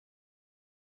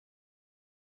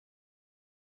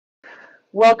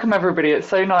Welcome everybody. It's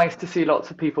so nice to see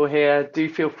lots of people here. Do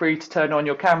feel free to turn on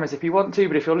your cameras if you want to,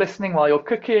 but if you're listening while you're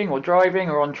cooking or driving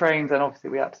or on trains, then obviously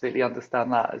we absolutely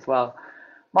understand that as well.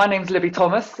 My name's Libby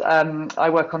Thomas. I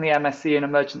work on the MSc in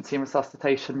Emergency and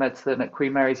Resuscitation Medicine at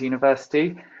Queen Mary's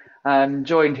University. I'm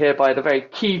joined here by the very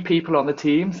key people on the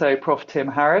team, so Prof. Tim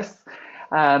Harris,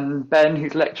 Ben,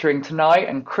 who's lecturing tonight,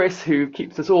 and Chris, who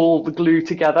keeps us all the glue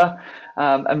together,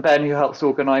 and Ben, who helps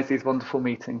organise these wonderful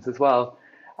meetings as well.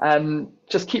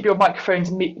 Just keep your microphones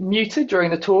muted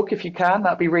during the talk if you can.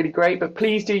 That'd be really great. But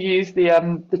please do use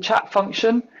the chat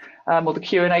function or the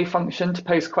Q&A function to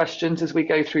post questions as we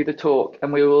go through the talk,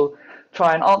 and we will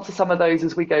try and answer some of those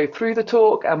as we go through the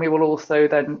talk, and we will also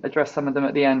then address some of them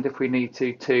at the end if we need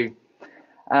to too.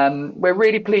 We're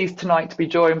really pleased tonight to be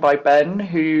joined by Ben,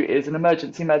 who is an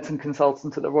emergency medicine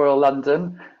consultant at the Royal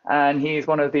London, and he's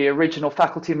one of the original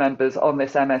faculty members on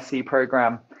this MSc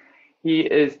programme. He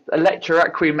is a lecturer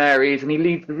at Queen Mary's and he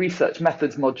leads the research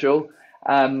methods module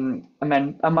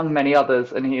among many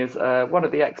others, and he is one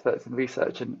of the experts in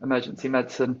research in emergency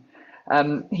medicine.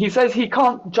 He says he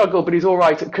can't juggle, but he's all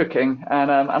right at cooking, and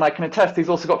I can attest he's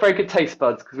also got very good taste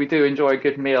buds, because we do enjoy a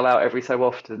good meal out every so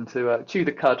often to chew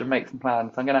the cud and make some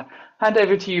plans. I'm going to hand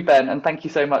over to you, Ben, and thank you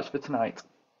so much for tonight.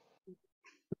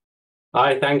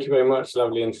 Hi, thank you very much.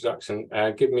 Lovely introduction.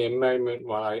 Give me a moment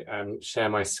while I share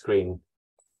my screen.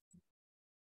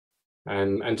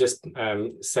 And just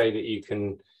say that you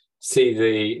can see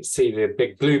the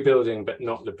big blue building, but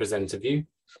not the presenter view.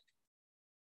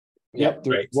 Yep,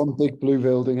 there's one big blue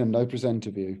building and no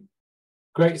presenter view.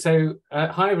 Great. So,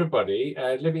 hi everybody.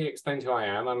 Libby explained who I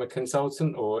am. I'm a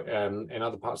consultant, or in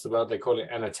other parts of the world they call it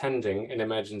an attending in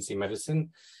emergency medicine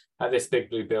at this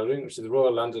big blue building, which is the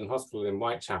Royal London Hospital in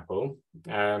Whitechapel.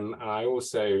 And I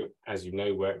also, as you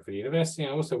know, work for the university.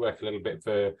 I also work a little bit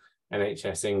for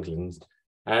NHS England.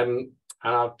 And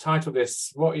I'll title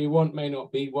this, What You Want May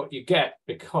Not Be What You Get,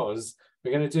 because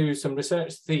we're going to do some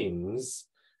research themes,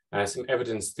 some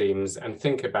evidence themes, and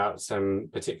think about some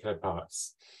particular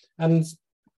parts. And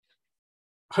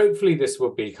hopefully this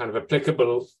will be kind of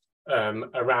applicable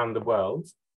around the world.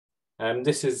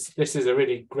 This is a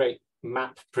really great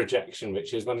map projection,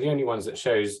 which is one of the only ones that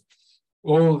shows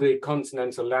all the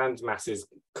continental land masses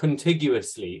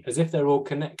contiguously, as if they're all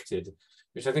connected,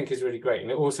 which I think is really great. And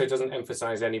it also doesn't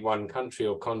emphasize any one country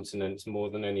or continent more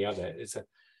than any other. It's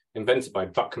invented by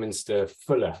Buckminster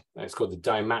Fuller. It's called the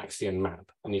Dymaxion map,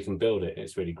 and you can build it.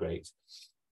 It's really great.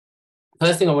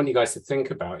 First thing I want you guys to think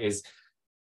about is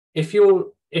if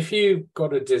you've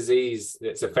got a disease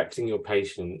that's affecting your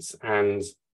patients and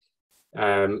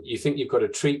you think you've got a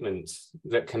treatment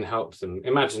that can help them.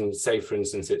 Imagine, say, for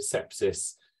instance, it's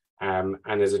sepsis, and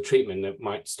there's a treatment that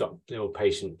might stop your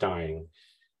patient dying.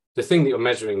 The thing that you're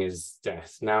measuring is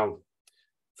death. Now,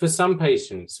 for some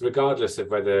patients, regardless of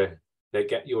whether they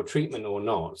get your treatment or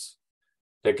not,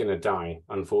 they're going to die,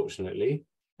 unfortunately.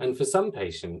 And for some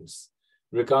patients,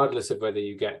 regardless of whether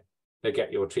they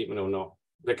get your treatment or not,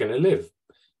 they're going to live.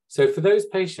 So for those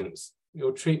patients,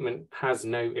 your treatment has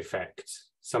no effect.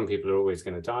 Some people are always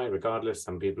going to die regardless.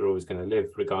 Some people are always going to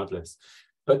live regardless.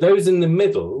 But those in the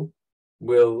middle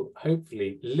will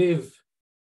hopefully live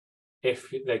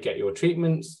if they get your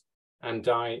treatments and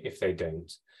die if they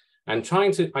don't. And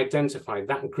trying to identify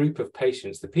that group of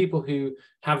patients, the people who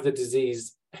have the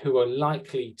disease who are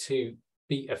likely to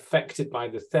be affected by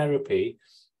the therapy,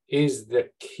 is the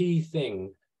key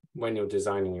thing when you're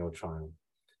designing your trial.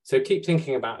 So keep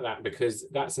thinking about that, because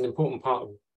that's an important part of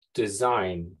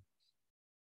design.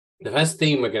 The first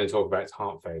theme we're going to talk about is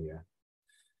heart failure.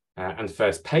 And the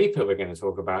first paper we're going to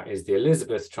talk about is the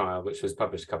Elizabeth trial, which was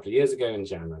published a couple of years ago in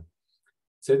JAMA.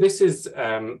 So this is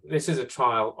a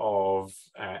trial of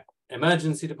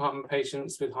emergency department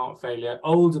patients with heart failure,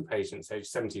 older patients, age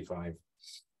 75.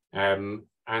 And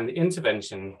the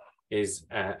intervention is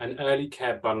an early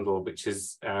care bundle, which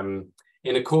is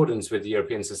in accordance with the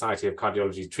European Society of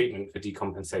Cardiology treatment for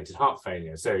decompensated heart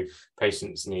failure. So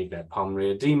patients need their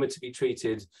pulmonary edema to be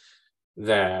treated,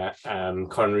 their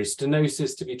coronary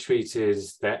stenosis to be treated,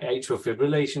 their atrial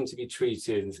fibrillation to be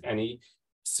treated, any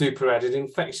superadded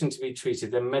infection to be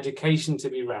treated, their medication to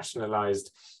be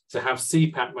rationalized, to have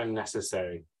CPAP when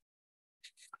necessary.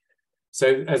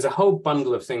 So there's a whole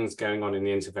bundle of things going on in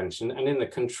the intervention, and in the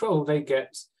control, they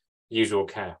get usual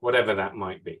care, whatever that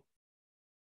might be.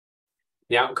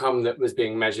 The outcome that was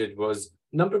being measured was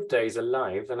number of days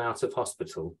alive and out of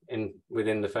hospital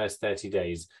within the first 30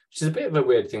 days, which is a bit of a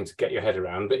weird thing to get your head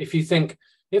around. But if you think,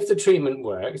 if the treatment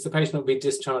works, the patient will be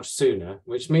discharged sooner,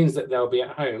 which means that they'll be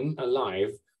at home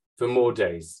alive for more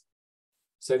days.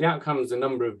 So the outcome is a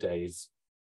number of days.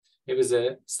 It was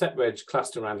a step-wedge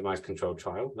cluster randomized controlled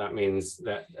trial. That means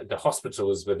that the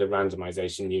hospitals were the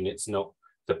randomization units, not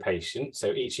the patient.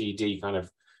 So each ED kind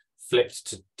of flipped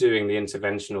to doing the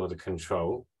intervention or the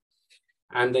control.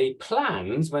 And they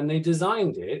planned, when they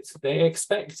designed it, they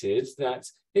expected that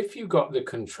if you got the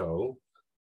control,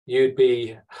 you'd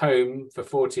be home for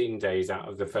 14 days out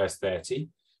of the first 30.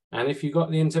 And if you got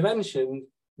the intervention,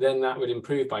 then that would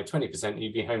improve by 20%.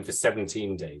 You'd be home for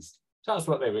 17 days. So that's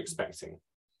what they were expecting.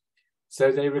 So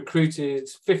they recruited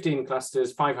 15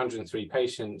 clusters, 503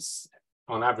 patients.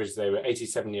 On average, they were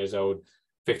 87 years old,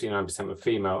 59% were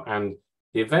female. And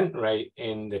the event rate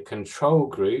in the control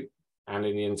group and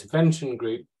in the intervention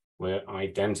group were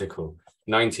identical,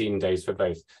 19 days for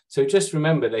both. So just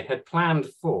remember, they had planned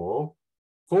for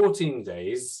 14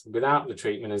 days without the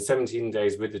treatment and 17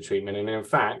 days with the treatment. And in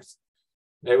fact,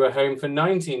 they were home for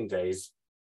 19 days,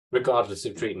 regardless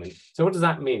of treatment. So what does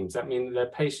that mean? Does that mean their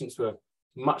patients were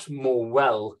much more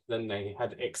well than they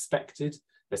had expected?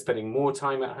 They're spending more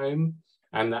time at home,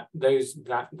 and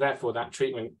therefore that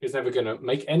treatment is never going to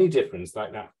make any difference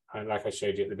like that, like I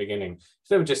showed you at the beginning.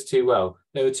 So they were just too well.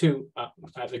 They were too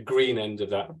at the green end of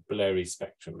that blurry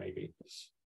spectrum, maybe.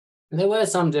 And there were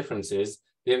some differences.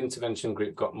 The intervention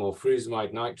group got more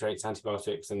furosemide, nitrates,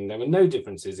 antibiotics, and there were no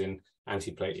differences in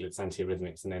antiplatelets,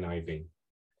 antiarrhythmics, and NIV.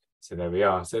 So there we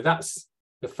are. So that's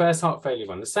the first heart failure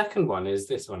one. The second one is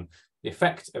this one, the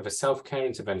effect of a self-care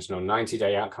intervention on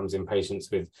 90-day outcomes in patients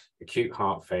with acute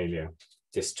heart failure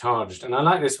discharged. And I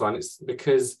like this one. It's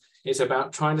because it's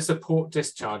about trying to support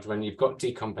discharge when you've got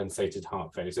decompensated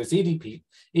heart failure. So it's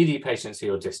ED patients who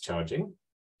you're discharging.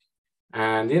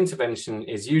 And the intervention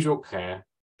is usual care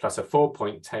plus a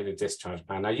 4-point tailored discharge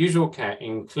plan. Now, usual care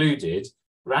included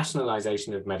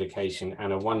rationalization of medication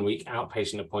and a 1-week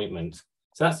outpatient appointment.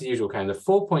 So that's the usual care. And the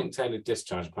 4-point tailored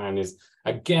discharge plan is,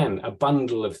 again, a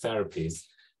bundle of therapies.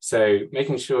 So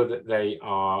making sure that they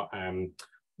are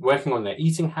working on their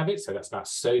eating habits. So that's about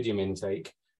sodium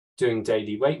intake, doing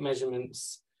daily weight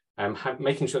measurements,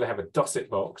 making sure they have a dosset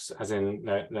box, as in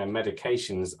their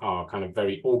medications are kind of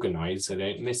very organized so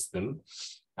they don't miss them.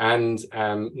 And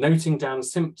noting down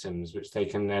symptoms, which they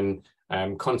can then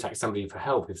contact somebody for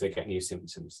help if they get new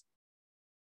symptoms.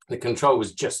 The control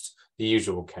was just the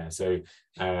usual care, so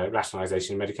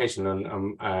rationalization of medication on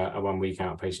a 1-week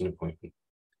outpatient appointment.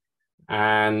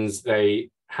 And they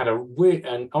had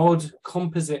an odd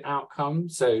composite outcome.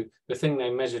 So the thing they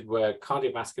measured were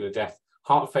cardiovascular death,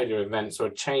 heart failure events, or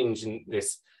a change in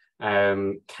this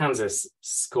Kansas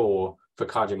score for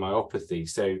cardiomyopathy.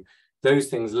 So those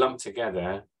things lumped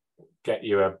together get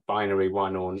you a binary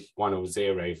 1 or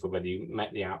 0 for whether you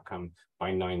met the outcome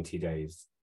by 90 days.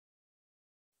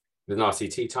 With an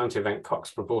RCT, time to event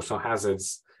Cox proportional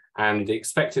hazards, and the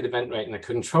expected event rate in the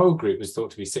control group was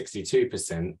thought to be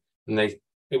 62%. And it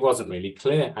wasn't really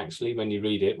clear, actually, when you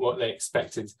read it, what they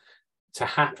expected to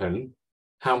happen,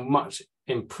 how much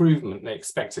improvement they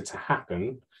expected to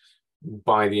happen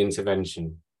by the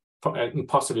intervention,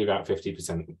 possibly about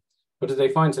 50%. What did they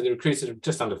find? So they recruited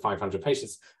just under 500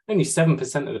 patients, only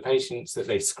 7% of the patients that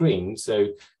they screened. So,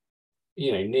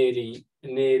 you know,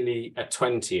 nearly a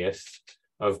 20th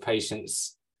of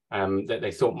patients that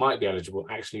they thought might be eligible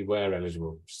actually were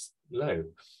eligible, which is low.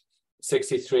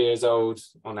 63 years old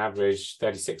on average,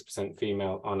 36%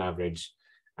 female on average,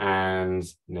 and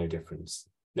no difference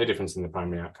in the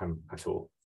primary outcome at all.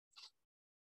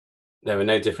 There were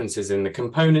no differences in the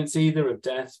components either of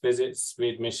death, visits,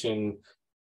 readmission,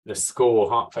 the score,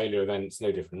 heart failure events,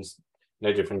 no difference.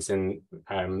 No difference in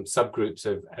subgroups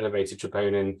of elevated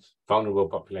troponin, vulnerable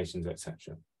populations,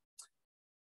 etc.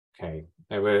 Okay,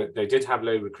 they did have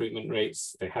low recruitment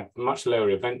rates. They had much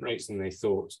lower event rates than they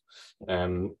thought,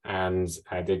 and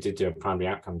they did do a primary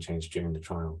outcome change during the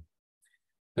trial.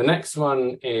 The next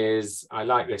one is, I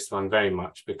like this one very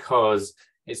much because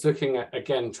it's looking at,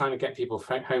 again, trying to get people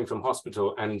home from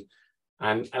hospital and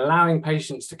allowing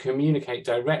patients to communicate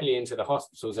directly into the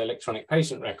hospital's electronic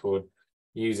patient record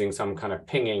using some kind of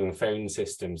pinging phone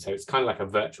system. So it's kind of like a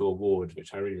virtual ward,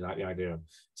 which I really like the idea of.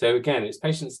 So again, it's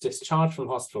patients discharged from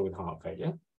hospital with heart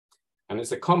failure, and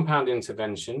it's a compound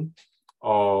intervention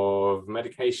of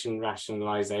medication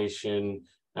rationalization,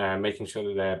 making sure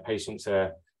that their patients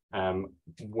are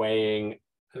weighing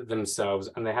themselves,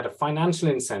 and they had a financial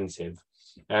incentive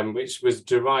which was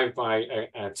derived by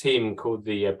a team called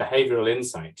the Behavioral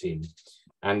Insight team.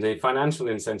 And the financial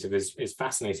incentive is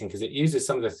fascinating because it uses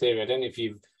some of the theory. I don't know if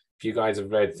you guys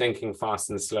have read Thinking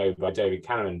Fast and Slow by David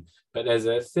Cameron, but there's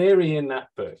a theory in that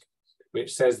book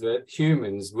which says that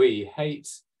humans, we hate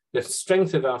the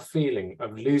strength of our feeling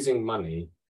of losing money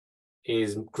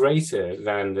is greater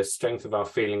than the strength of our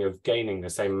feeling of gaining the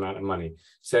same amount of money.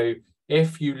 So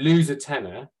if you lose a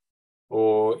tenner,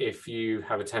 or if you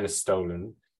have a tenner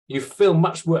stolen, you feel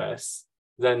much worse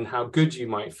than how good you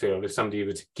might feel if somebody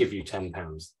were to give you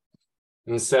 £10.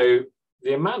 And so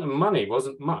the amount of money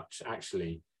wasn't much,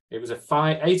 actually. It was a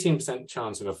 18%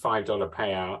 chance of a $5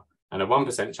 payout and a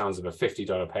 1% chance of a $50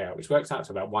 payout, which works out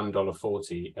to about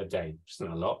 $1.40 a day, which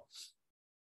isn't a lot.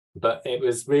 But it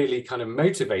was really kind of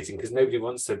motivating because nobody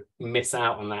wants to miss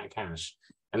out on that cash.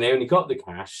 And they only got the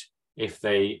cash if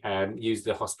they used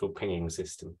the hospital pinging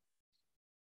system.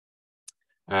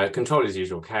 Control as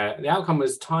usual care. The outcome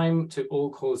was time to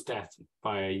all-cause death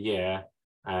by a year,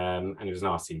 and it was an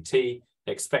RCT.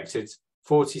 They expected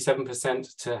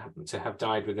 47% to have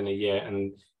died within a year,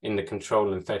 and in the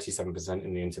control, and 37%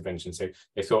 in the intervention. So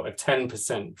they thought a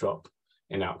 10% drop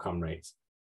in outcome rates.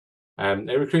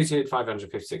 They recruited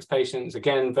 556 patients.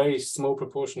 Again, very small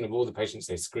proportion of all the patients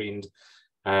they screened.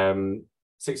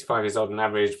 65 years old on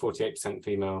average, 48%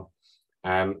 female,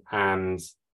 and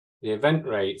the event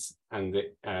rates and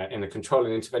in the control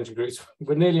and intervention groups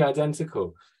were nearly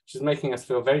identical, which is making us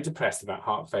feel very depressed about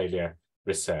heart failure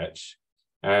research.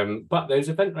 But those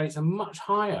event rates are much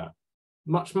higher,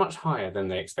 much higher than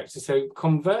they expected. So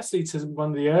conversely to one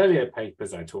of the earlier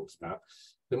papers I talked about,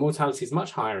 the mortality is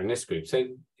much higher in this group. So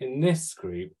in this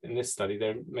group, in this study,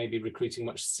 they're maybe recruiting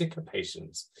much sicker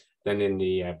patients than in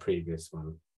the previous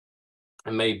one.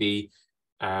 And maybe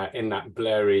in that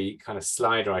blurry kind of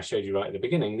slider I showed you right at the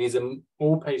beginning, these are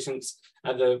all patients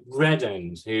at the red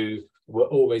end who were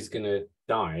always going to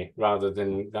die, rather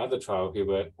than the other trial who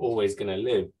were always going to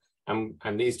live.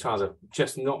 And these trials are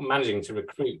just not managing to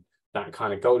recruit that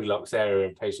kind of Goldilocks area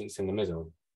of patients in the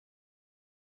middle.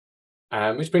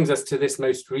 Which brings us to this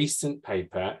most recent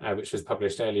paper, which was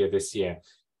published earlier this year.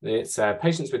 It's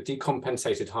patients with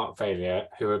decompensated heart failure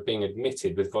who are being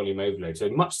admitted with volume overload, so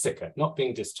much sicker, not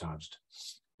being discharged.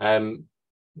 The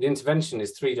intervention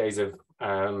is 3 days of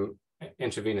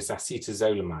intravenous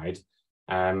acetazolamide,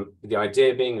 the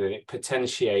idea being that it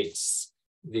potentiates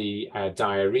the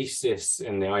diuresis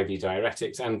in the IV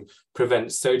diuretics and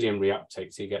prevents sodium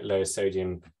reuptake, so you get lower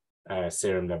sodium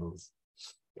serum levels,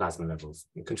 plasma levels.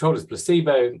 And controlled as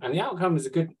placebo, and the outcome is a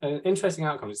good, interesting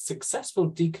outcome. It's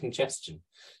successful decongestion.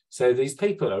 So these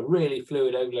people are really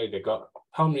fluid overload. They've got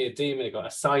pulmonary edema, they've got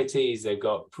ascites, they've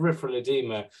got peripheral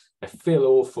edema, they feel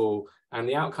awful, and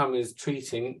the outcome is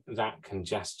treating that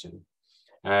congestion.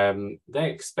 They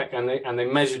expect, and they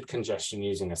measured congestion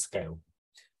using a scale.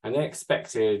 And they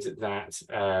expected that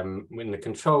when the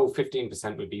control,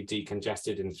 15% would be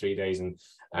decongested in 3 days, and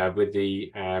with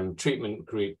the treatment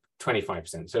group,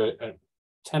 25%. So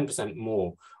 10%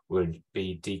 more would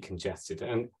be decongested.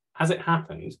 And as it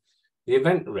happened, the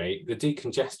event rate, the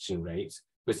decongestion rate,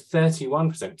 was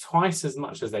 31%, twice as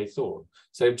much as they thought.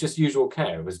 So just usual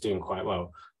care was doing quite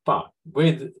well. But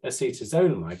with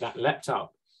acetazolamide, that leapt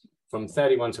up from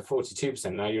 31 to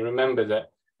 42%. Now you remember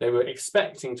that they were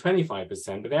expecting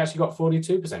 25%, but they actually got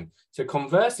 42%. So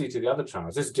conversely to the other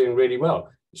trials, this is doing really well.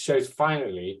 It shows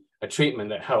finally a treatment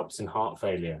that helps in heart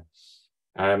failure.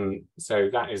 So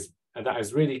that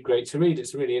is really great to read.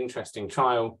 It's a really interesting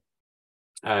trial.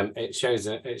 It shows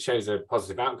a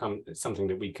positive outcome. It's something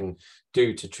that we can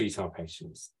do to treat our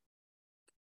patients.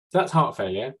 So that's heart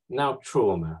failure. Now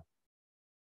trauma.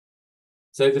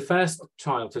 So the first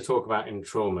trial to talk about in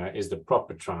trauma is the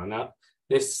proper trial. Now,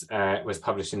 this was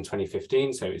published in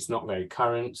 2015, so it's not very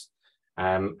current.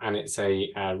 And it's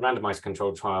a randomized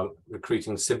controlled trial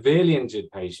recruiting severely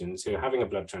injured patients who are having a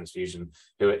blood transfusion,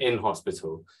 who are in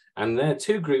hospital. And their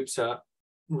two groups are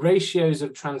ratios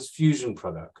of transfusion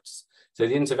products. So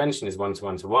the intervention is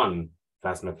 1:1:1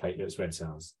 plasma platelets, red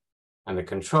cells. And the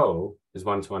control is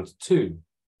 1:1:2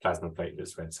 plasma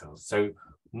platelets, red cells. So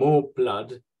more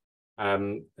blood,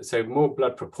 more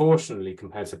blood proportionally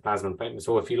compared to plasma and platelets,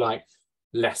 or if you like,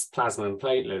 less plasma and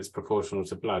platelets proportional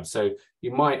to blood. So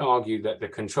you might argue that the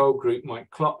control group might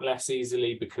clot less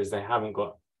easily because they haven't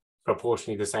got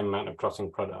proportionally the same amount of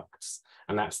clotting products.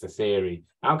 And that's the theory.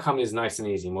 Outcome is nice and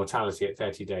easy, mortality at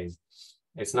 30 days.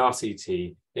 It's an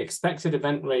RCT. The expected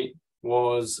event rate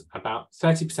was about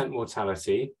 30%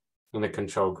 mortality in the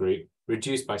control group,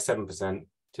 reduced by 7%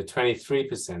 to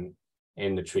 23%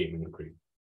 in the treatment group.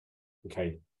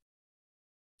 Okay.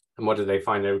 And what did they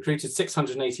find? They recruited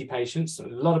 680 patients, a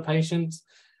lot of patients,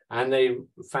 and they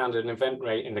found an event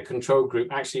rate in the control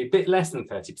group actually a bit less than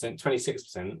 30%,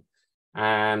 26%,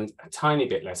 and a tiny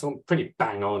bit less, or pretty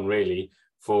bang on really,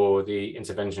 for the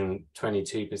intervention,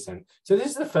 22%. So this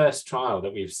is the first trial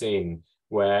that we've seen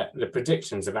where the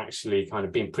predictions have actually kind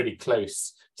of been pretty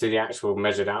close to the actual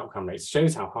measured outcome rates.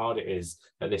 Shows how hard it is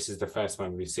that this is the first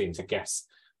one we've seen to guess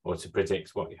or to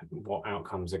predict what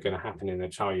outcomes are going to happen in the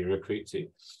trial you recruit to.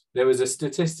 There was a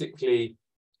statistically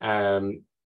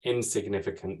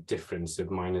insignificant difference of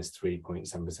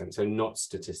 -3.7%, so not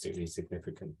statistically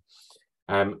significant.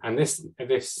 And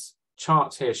this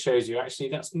chart here shows you actually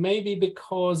that's maybe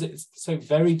because it's so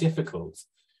very difficult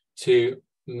to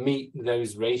meet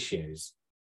those ratios.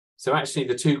 So actually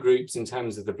the two groups in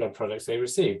terms of the blood products they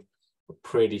received were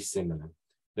pretty similar.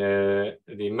 The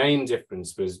main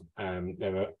difference was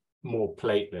there were more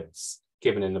platelets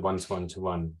given in the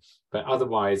 1:1:1, but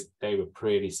otherwise they were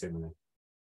pretty similar.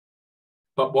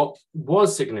 But what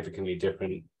was significantly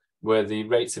different were the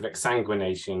rates of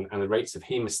exsanguination and the rates of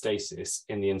hemostasis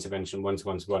in the intervention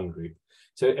 1:1:1 group.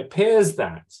 So it appears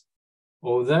that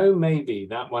although maybe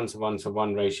that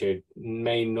 1:1:1 ratio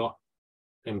may not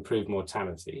improve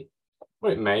mortality,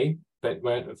 or it may, but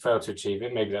won't fail to achieve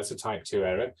it, maybe that's a type 2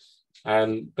 error,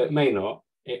 but may not,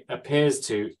 it appears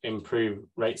to improve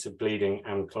rates of bleeding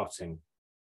and clotting.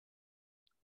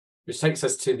 Which takes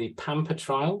us to the PAMPA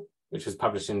trial, which was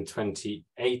published in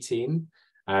 2018.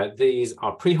 These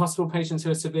are pre-hospital patients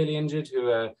who are severely injured, who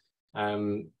are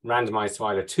randomized to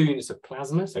either 2 units of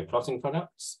plasma, so clotting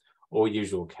products, or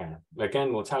usual care.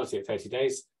 Again, mortality at 30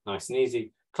 days, nice and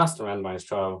easy, cluster randomized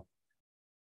trial.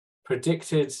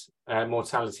 Predicted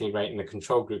mortality rate in the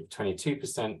control group,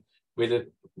 22%, with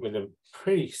a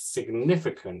pretty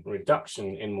significant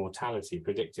reduction in mortality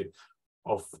predicted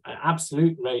of an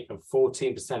absolute rate of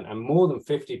 14% and more than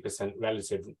 50%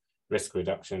 relative risk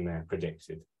reduction there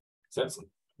predicted. So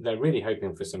they're really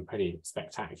hoping for some pretty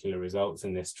spectacular results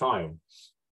in this trial.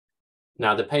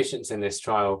 Now, the patients in this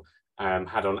trial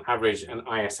had on average an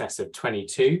ISS of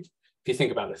 22. If you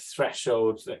think about the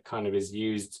threshold that kind of is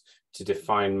used to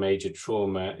define major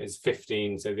trauma is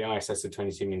 15, so the ISS of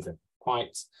 22 means they're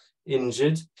quite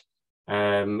injured.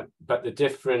 But the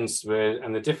difference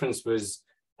was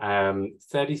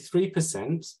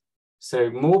 33%, so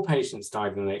more patients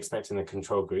died than they expected in the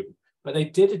control group, but they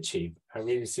did achieve a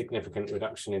really significant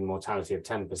reduction in mortality of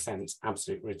 10%,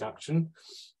 absolute reduction,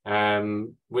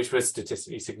 which was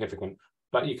statistically significant.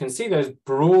 But you can see those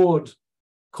broad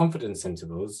confidence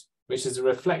intervals, which is a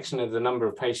reflection of the number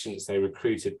of patients they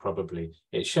recruited probably.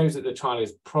 It shows that the trial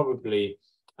is probably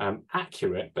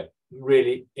accurate, but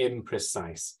really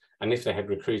imprecise. And if they had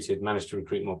managed to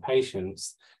recruit more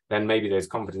patients, then maybe those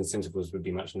confidence intervals would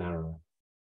be much narrower.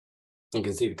 You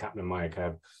can see the Kaplan-Meier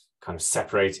curve kind of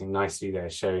separating nicely there,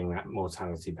 showing that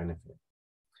mortality benefit.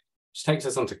 Which takes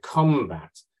us on to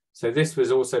combat. So this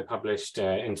was also published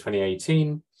in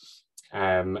 2018.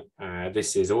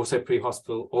 This is also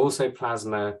pre-hospital, also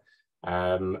plasma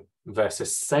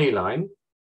versus saline.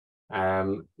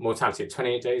 Mortality at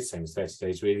 28 days, same as 30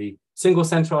 days really. Single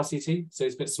center RCT, so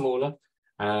it's a bit smaller.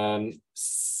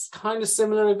 Kind of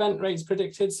similar event rates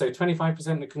predicted. So 25%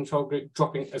 in the control group,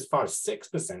 dropping as far as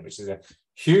 6%, which is a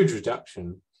huge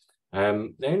reduction. They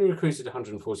only recruited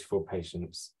 144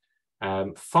 patients.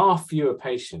 Far fewer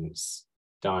patients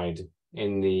died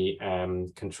in the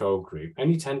control group,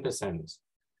 only 10%.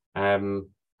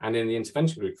 And in the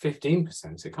intervention group,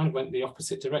 15%. So it kind of went the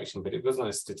opposite direction, but it wasn't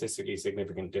a statistically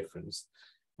significant difference.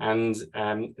 And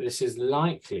this is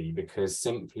likely because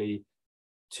simply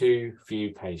too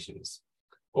few patients.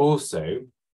 Also,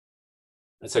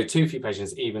 so too few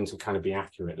patients even to kind of be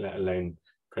accurate, let alone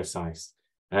precise.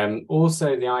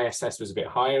 Also, the ISS was a bit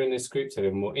higher in this group, so they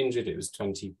were more injured. It was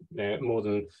 20, more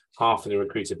than half of the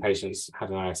recruited patients had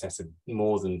an ISS of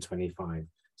more than 25.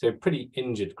 So a pretty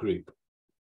injured group.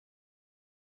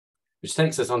 Which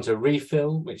takes us on to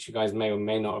Refill, which you guys may or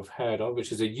may not have heard of,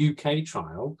 which is a UK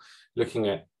trial looking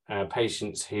at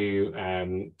patients who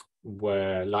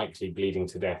were likely bleeding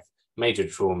to death, major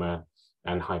trauma,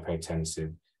 and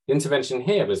hypotensive. The intervention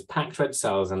here was packed red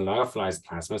cells and lyophilized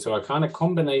plasma, so a kind of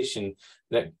combination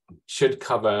that should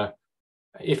cover,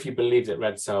 if you believe that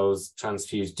red cells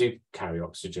transfused do carry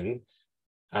oxygen,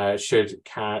 should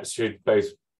both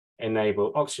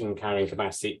enable oxygen carrying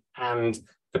capacity and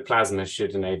the plasma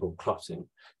should enable clotting.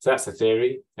 So that's the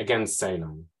theory, again,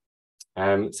 saline.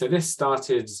 So this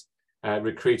started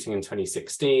recruiting in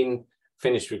 2016,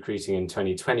 finished recruiting in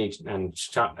 2020 and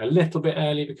shut a little bit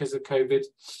early because of COVID.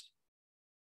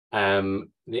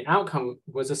 The outcome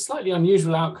was a slightly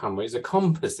unusual outcome, where it's a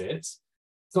composite. It's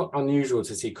not unusual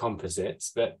to see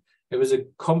composites, but it was a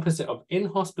composite of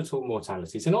in-hospital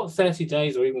mortality. So not 30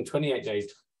 days or even 28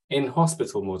 days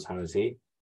in-hospital mortality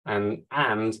and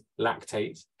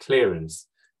lactate clearance.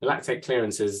 The lactate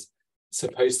clearance is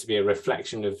supposed to be a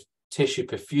reflection of tissue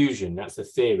perfusion. That's the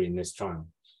theory in this trial.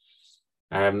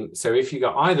 So if you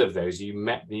got either of those, you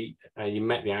met the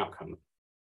outcome.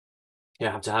 You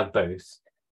have to have both.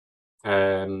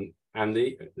 And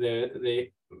the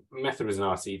method was an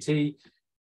RCT.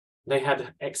 They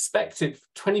had expected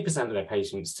 20% of their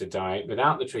patients to die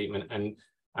without the treatment, and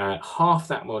half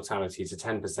that mortality to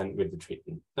 10% with the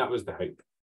treatment. That was the hope.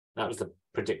 That was the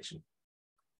prediction.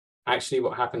 Actually,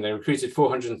 what happened, they recruited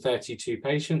 432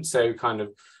 patients, so kind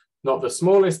of not the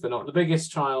smallest, but not the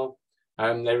biggest trial.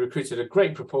 They recruited a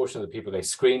great proportion of the people they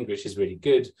screened, which is really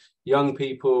good. Young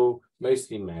people,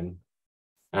 mostly men.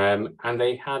 And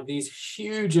they had these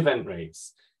huge event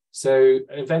rates. So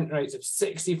event rates of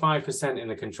 65% in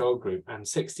the control group and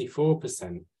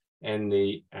 64% in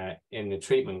the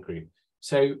treatment group.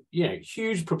 So, you know,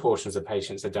 huge proportions of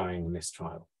patients are dying in this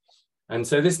trial. And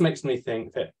so this makes me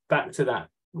think that back to that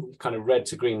kind of red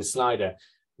to green slider,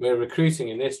 we're recruiting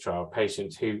in this trial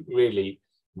patients who really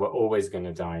were always going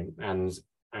to die, and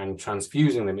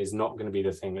transfusing them is not going to be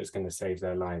the thing that's going to save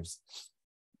their lives.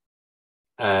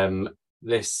 And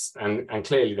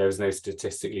clearly there was no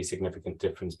statistically significant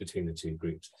difference between the two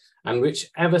groups. And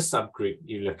whichever subgroup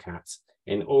you look at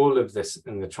in all of this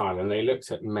in the trial, and they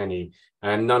looked at many,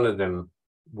 and none of them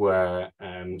were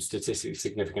statistically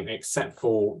significant except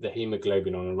for the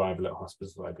hemoglobin on arrival at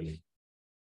hospital, I believe.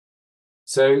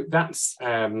 So that's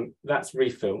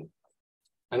refill,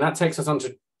 and that takes us on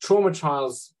to trauma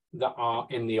trials that are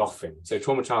in the offing. So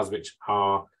trauma trials which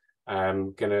are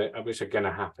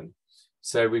gonna happen.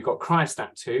 So we've got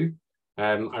Cryostat 2.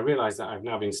 I realise that I've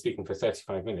now been speaking for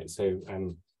 35 minutes, so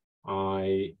I'm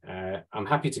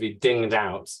happy to be dinged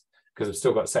out because I've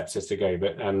still got sepsis to go.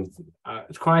 But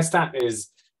Cryostat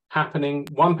is happening.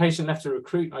 One patient left to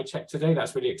recruit, I checked today,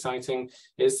 that's really exciting.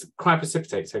 It's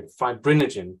cryoprecipitate, so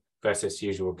fibrinogen versus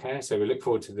usual care. So we look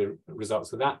forward to the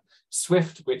results of that.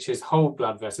 SWIFT, which is whole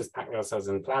blood versus packed cells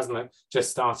and plasma, just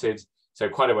started, so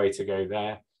quite a way to go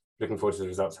there. Looking forward to the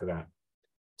results of that.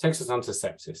 Takes us on to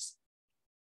sepsis.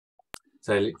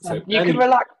 So you can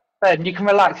relax, Ben. You can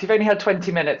relax. You've only had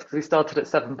 20 minutes because we started at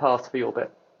 7 past for your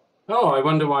bit. Oh, I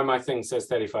wonder why my thing says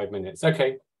 35 minutes.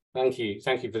 Okay, thank you.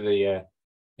 Thank you for the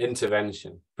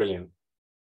intervention. Brilliant.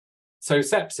 So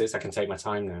sepsis, I can take my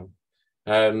time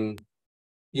now.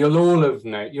 You'll all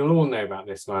know about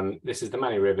this one. This is the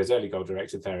Manny Rivers early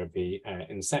goal-directed therapy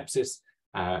in sepsis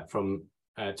from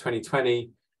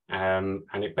 2020. And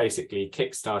it basically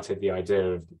kick-started the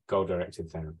idea of goal-directed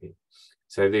therapy.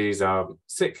 So these are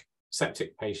sick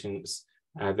septic patients.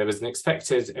 There was an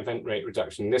expected event rate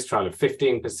reduction in this trial of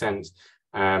 15%,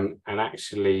 and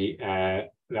actually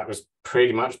that was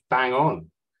pretty much bang on.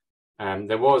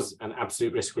 There was an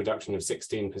absolute risk reduction of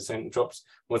 16%,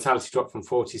 mortality dropped from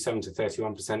 47 to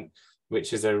 31%,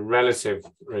 which is a relative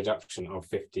reduction of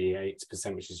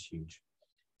 58%, which is huge.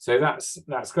 So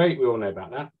that's great, we all know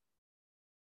about that.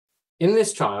 In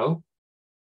this trial,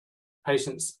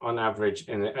 patients on average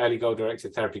in the early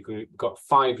goal-directed therapy group got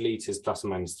 5 litres plus or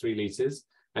minus 3 litres.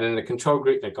 And in the control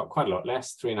group, they got quite a lot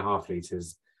less, 3.5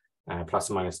 litres plus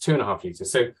or minus 2.5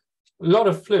 litres. So a lot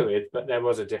of fluid, but there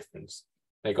was a difference.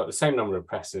 They got the same number of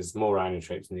presses, more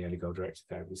inotropies in the early goal-directed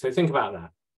therapy. So think about that.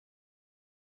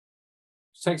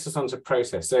 Which takes us on to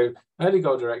process. So early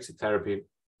goal-directed therapy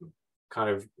kind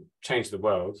of changed the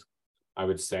world, I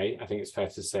would say. I think it's fair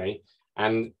to say.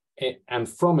 And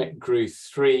from it grew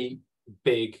 3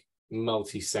 big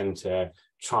multi-center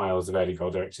trials of early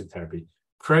goal-directed therapy.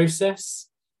 Process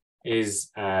is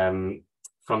from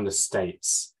the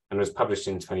States and was published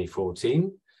in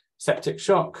 2014. Septic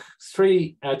shock,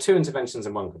 2 interventions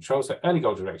and 1 control. So early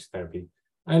goal-directed therapy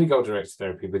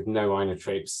with no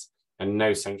inotropes and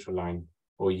no central line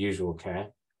or usual care.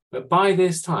 But by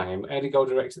this time, early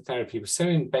goal-directed therapy was so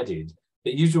embedded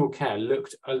that usual care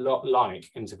looked a lot like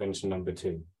intervention number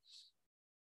 2.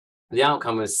 The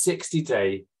outcome was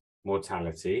 60-day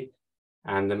mortality,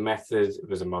 and the method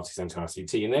was a multi-center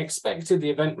RCT. And they expected the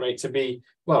event rate to be,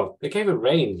 well, they gave a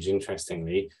range,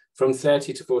 interestingly, from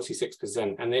 30 to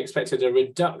 46%, and they expected a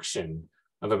reduction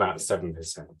of about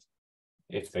 7%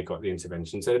 if they got the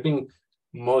intervention. So they're being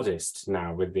modest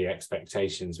now with the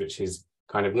expectations, which is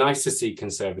kind of nice to see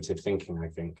conservative thinking, I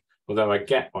think. Although I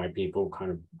get why people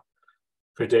kind of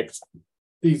predict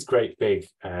these great big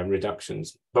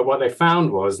reductions. But what they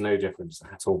found was no difference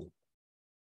at all.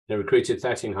 They recruited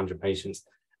 1,300 patients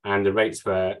and the rates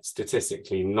were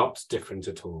statistically not different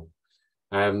at all.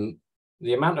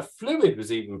 The amount of fluid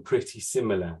was even pretty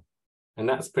similar, and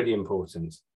that's pretty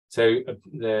important. So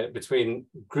between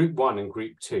group 1 and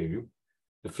group 2,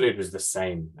 the fluid was the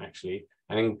same actually.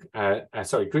 And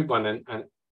group 1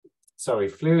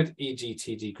 fluid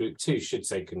EGTD group 2 should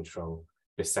say control.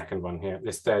 This second one here,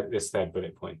 this third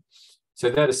bullet point. So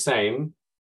they're the same.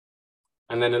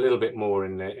 and then a little bit more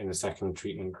in the second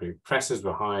treatment group. Pressors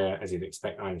were higher, as you'd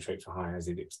expect. Inotropes were higher, as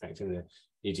you'd expect in the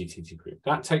EGTT group.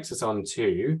 That takes us on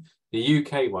to the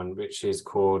UK one, which is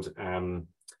called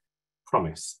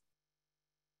PROMISE.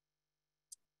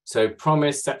 So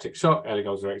PROMISE, septic shock, early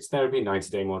goal-directed therapy,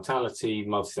 90-day mortality,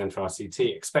 multi-center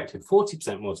RCT, expected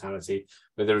 40% mortality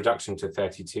with a reduction to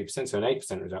 32%, so an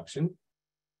 8% reduction.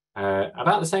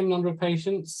 About the same number of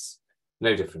patients,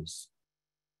 no difference.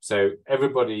 So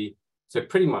everybody, so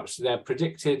pretty much their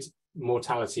predicted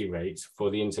mortality rate for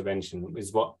the intervention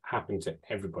is what happened to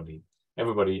everybody.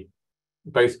 Everybody,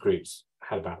 both groups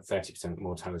had about 30%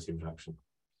 mortality reduction.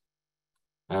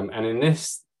 And in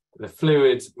this, the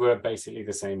fluids were basically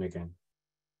the same again.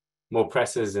 More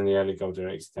pressors in the early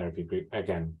goal-directed therapy group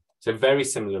again. So very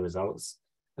similar results.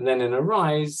 And then in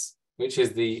ARISE, which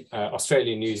is the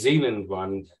Australia-New Zealand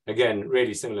one, again,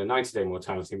 really similar, 90-day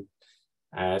mortality,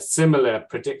 similar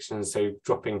predictions, so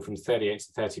dropping from 38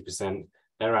 to 30%,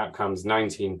 their outcomes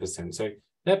 19%. So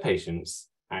their patients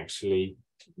actually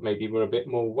maybe were a bit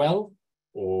more well,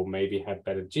 or maybe had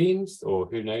better genes, or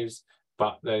who knows,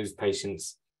 but those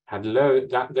patients had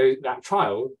that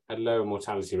trial had lower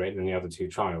mortality rate than the other two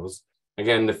trials.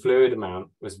 Again, the fluid amount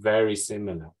was very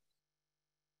similar.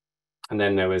 And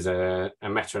then there was a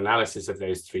meta-analysis of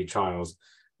those three trials,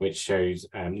 which shows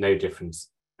no difference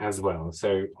as well.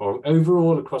 So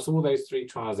overall, across all those three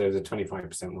trials, there was a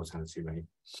 25% mortality rate,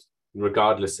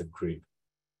 regardless of group.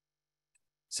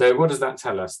 So what does that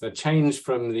tell us? The change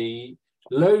from the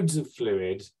loads of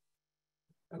fluid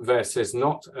versus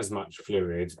not as much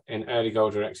fluid in early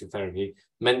goal-directed therapy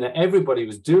meant that everybody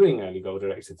was doing early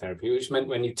goal-directed therapy, which meant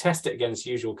when you test it against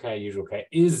usual care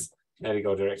is early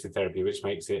goal-directed therapy, which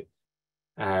makes it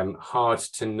hard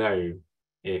to know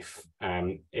if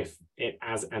it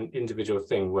as an individual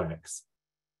thing works.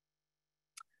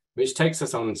 Which takes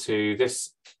us on to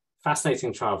this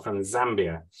fascinating trial from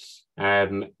Zambia,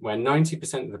 where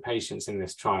 90% of the patients in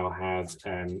this trial had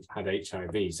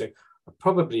HIV. So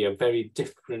probably a very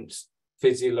different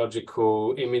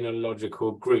physiological,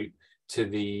 immunological group to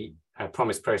the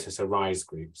PROMISE process ARISE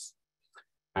groups.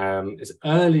 It's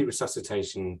early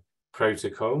resuscitation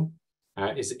protocol.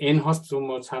 Is in-hospital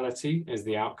mortality is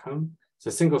the outcome. So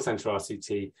single center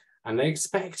RCT, and they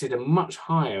expected a much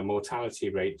higher mortality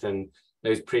rate than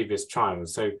those previous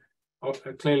trials. So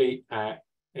clearly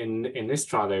in this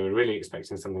trial, they were really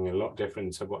expecting something a lot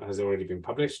different to what has already been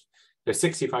published. So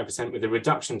 65% with a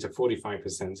reduction to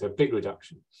 45%, so a big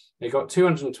reduction. They got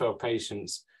 212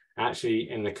 patients. Actually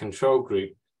in the control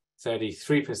group,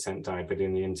 33% died, but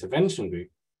in the intervention group,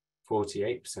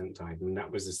 48% died, and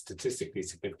that was a statistically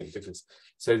significant difference.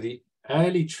 So the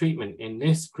early treatment in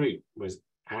this group was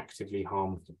actively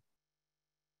harmful.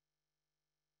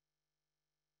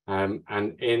 And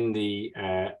in the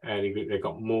early group, they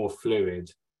got more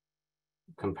fluid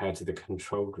compared to the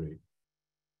control group.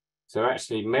 So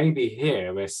actually, maybe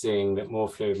here we're seeing that more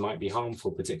fluid might be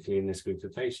harmful, particularly in this group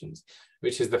of patients,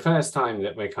 which is the first time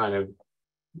that we're kind of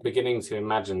beginning to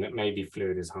imagine that maybe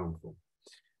fluid is harmful.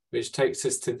 Which takes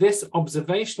us to this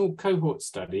observational cohort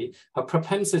study, a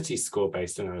propensity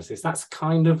score-based analysis. That's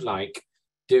kind of like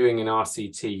doing an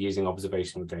RCT using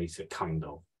observational data, kind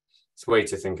of. It's a way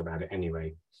to think about it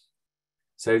anyway.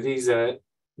 So they're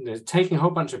taking a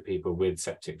whole bunch of people with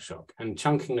septic shock and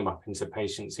chunking them up into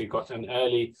patients who got an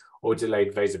early or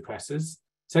delayed vasopressors.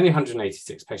 It's only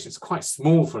 186 patients, quite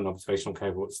small for an observational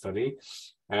cohort study.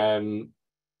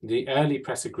 The early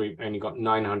pressor group only got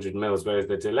 900 mils, whereas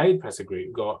the delayed pressor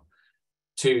group got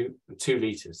 2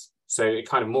 liters. So it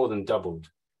kind of more than doubled.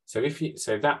 So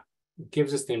that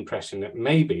gives us the impression that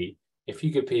maybe if you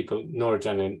give people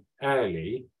noradrenaline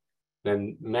early,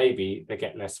 then maybe they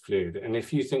get less fluid. And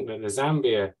if you think that the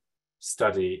Zambia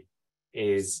study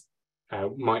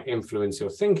might influence your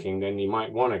thinking, then you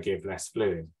might want to give less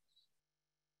fluid.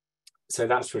 So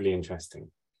that's really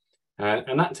interesting.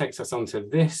 And that takes us on to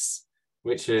this,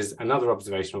 which is another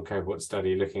observational cohort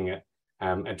study looking at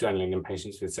adrenaline in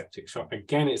patients with septic shock.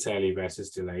 Again, it's early versus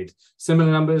delayed.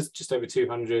 Similar numbers, just over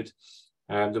 200.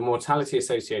 The mortality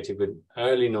associated with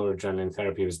early noradrenaline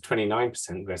therapy was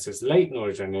 29% versus late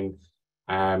noradrenaline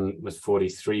was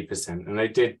 43%. And they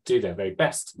did do their very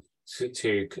best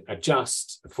to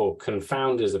adjust for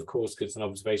confounders, of course, because it's an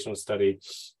observational study.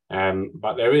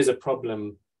 But there is a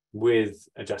problem with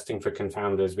adjusting for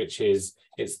confounders, which is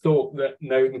it's thought that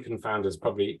known confounders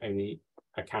probably only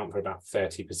account for about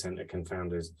 30% of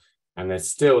confounders. And there's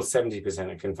still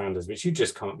 70% of confounders, which you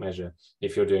just can't measure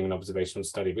if you're doing an observational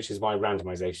study, which is why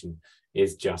randomization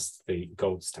is just the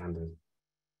gold standard.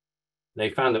 They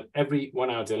found that every 1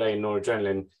 hour delay in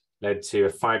noradrenaline led to a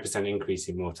 5% increase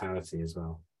in mortality as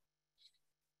well.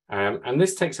 And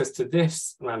this takes us to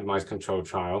this randomized controlled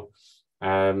trial,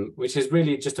 which is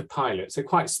really just a pilot, so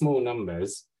quite small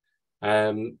numbers.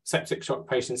 Septic shock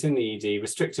patients in the ED,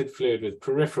 restricted fluid with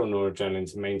peripheral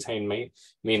noradrenaline to maintain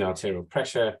mean arterial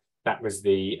pressure. That was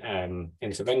the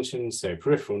intervention, so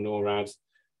peripheral NORAD,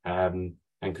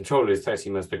 and control is 30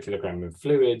 mL per kilogram of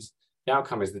fluid. The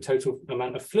outcome is the total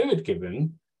amount of fluid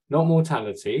given, not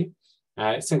mortality,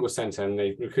 single center, and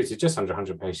they recruited just under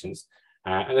 100 patients,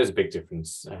 and there's a big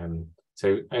difference.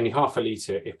 So only half a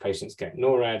litre if patients get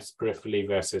NORAD peripherally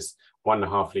versus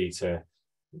 1.5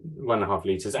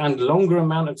 litres, and longer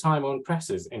amount of time on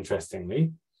pressors,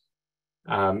 interestingly,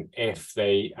 if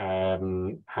they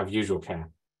have usual care.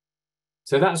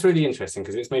 So that's really interesting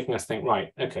because it's making us think,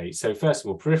 right, okay, so first of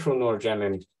all, peripheral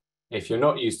noradrenaline, if you're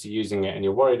not used to using it and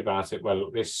you're worried about it,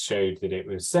 well, this showed that it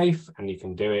was safe and you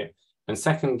can do it. And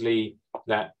secondly,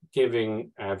 that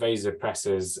giving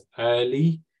vasopressors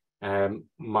early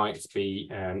might be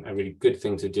a really good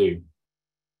thing to do.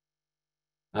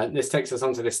 This takes us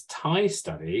on to this Thai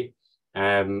study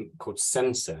called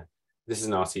SENSOR. This is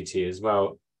an RCT as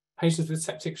well. Patients with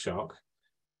septic shock,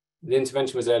 the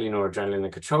intervention was early noradrenaline, the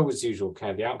control was usual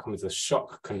care, the outcome was the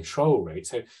shock control rate.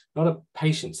 So not a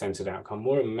patient-centered outcome,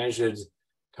 more a measured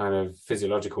kind of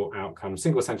physiological outcome.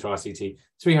 Single center RCT,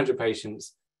 300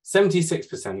 patients,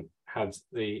 76% had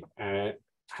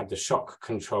the shock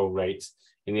control rate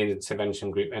in the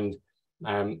intervention group, and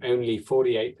only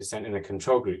 48% in the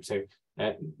control group. So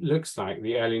it looks like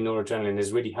the early noradrenaline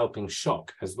is really helping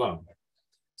shock as well.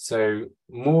 So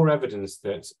more evidence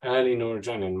that early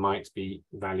noradrenaline might be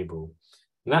valuable.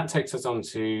 And that takes us on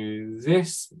to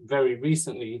this very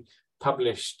recently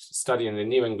published study in the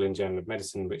New England Journal of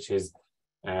Medicine, which is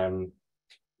the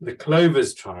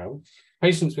CLOVERS trial,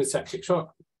 patients with septic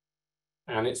shock,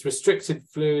 and it's restricted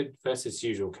fluid versus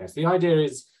usual care. So the idea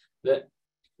is that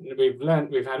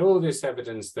we've had all this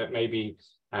evidence that maybe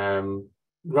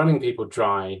running people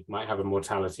dry might have a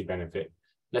mortality benefit.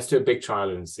 Let's do a big trial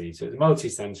and see. So it's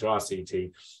multi-center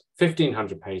RCT,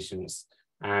 1,500 patients,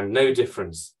 and no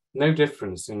difference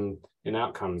in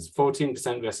outcomes,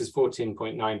 14% versus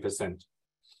 14.9%.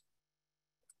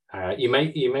 You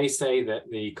may say that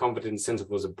the confidence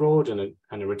intervals are broad and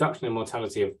a reduction in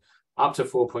mortality of up to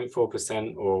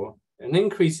 4.4% or an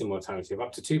increase in mortality of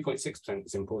up to 2.6%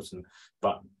 is important,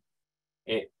 but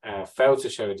it failed to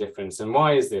show a difference. And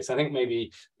why is this? I think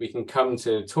maybe we can come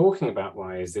to talking about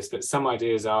why is this, but some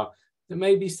ideas are that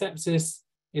maybe sepsis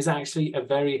is actually a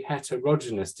very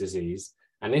heterogeneous disease.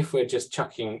 And if we're just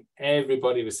chucking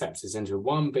everybody with sepsis into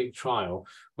one big trial,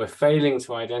 we're failing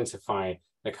to identify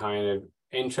the kind of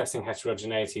interesting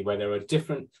heterogeneity where there are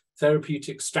different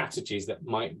therapeutic strategies that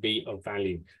might be of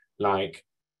value, like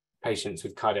patients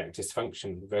with cardiac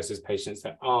dysfunction versus patients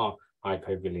that are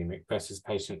hypovolemic versus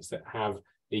patients that have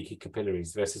leaky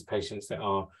capillaries versus patients that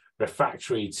are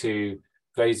refractory to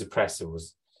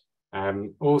vasopressors.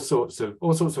 All sorts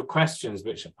of questions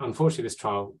which unfortunately this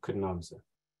trial couldn't answer.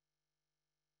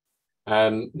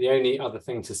 The only other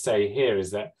thing to say here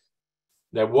is that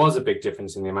there was a big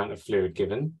difference in the amount of fluid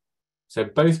given. So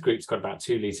both groups got about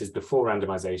 2 litres before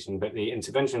randomization, but the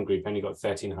intervention group only got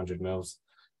 1,300 mils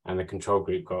and the control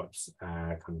group got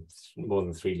kind of more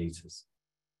than 3 litres.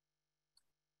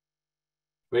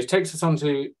 Which takes us on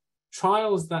to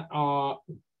trials that are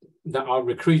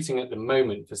recruiting at the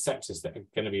moment for sepsis that are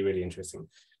going to be really interesting.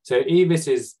 So EVIS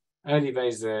is early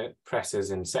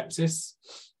vasopressors in sepsis,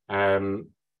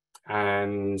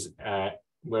 and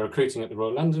we're recruiting at the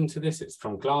Royal London to this. It's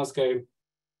from Glasgow,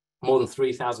 more than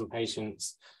 3,000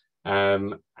 patients,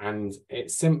 and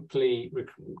it's simply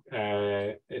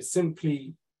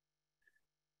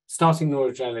starting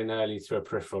noradrenaline early through a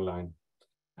peripheral line.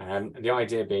 The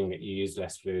idea being that you use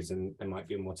less fluids and there might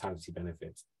be a mortality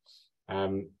benefit.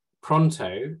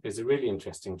 Pronto is a really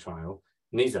interesting trial.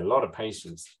 It needs a lot of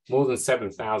patients. More than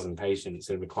 7,000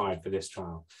 patients are required for this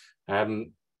trial.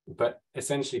 But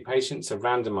essentially patients are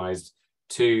randomized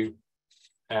to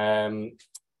kind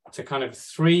of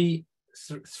three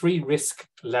risk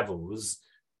levels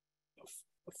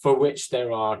for which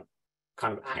there are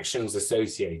kind of actions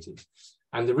associated.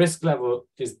 And the risk level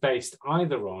is based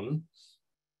either on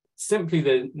simply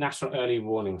the National Early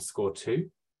Warning Score 2,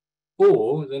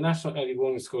 or the National Early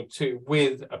Warning Score 2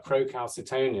 with a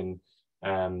procalcitonin,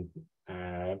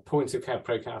 point of care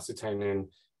procalcitonin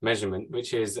measurement,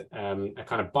 which is a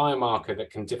kind of biomarker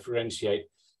that can differentiate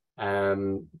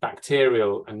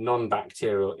bacterial and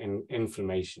non-bacterial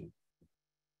inflammation,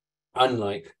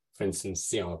 unlike, for instance,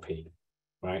 CRP,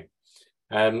 right?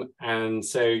 And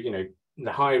so, you know,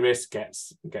 the high risk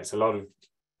gets a lot of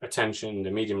attention, the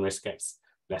medium risk gets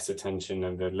less attention,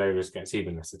 and the low risk gets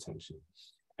even less attention.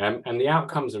 And the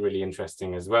outcomes are really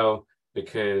interesting as well,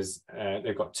 because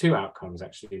they've got two outcomes,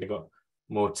 actually. They've got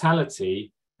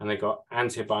mortality and they've got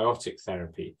antibiotic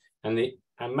therapy. And the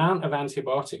amount of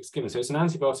antibiotics given, so it's an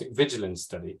antibiotic vigilance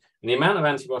study, and the amount of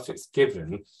antibiotics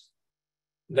given,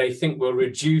 they think will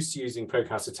reduce using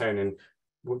procalcitonin,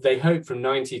 they hope, from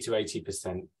 90 to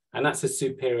 80%. And that's a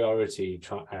superiority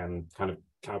kind of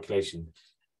calculation.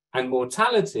 And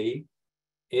mortality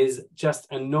is just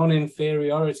a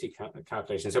non-inferiority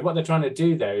calculation. So what they're trying to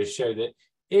do there is show that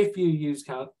if you use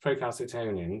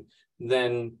procalcitonin,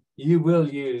 then you will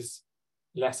use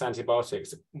less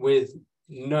antibiotics with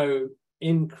no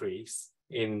increase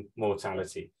in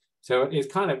mortality. So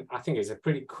it's kind of, I think it's a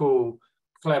pretty cool,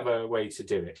 clever way to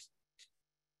do it.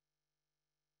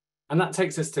 And that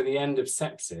takes us to the end of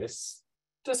sepsis.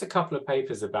 Just a couple of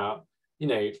papers about,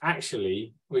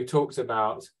 actually, we've talked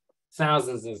about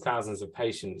thousands and thousands of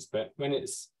patients, but when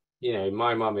it's,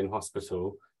 my mum in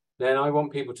hospital, then I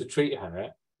want people to treat her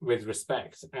with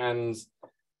respect and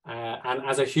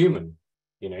as a human,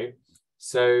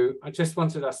 So I just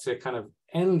wanted us to kind of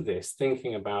end this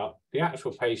thinking about the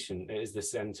actual patient is the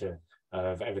center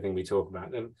of everything we talk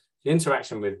about. The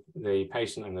interaction with the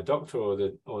patient and the doctor, or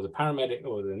the paramedic,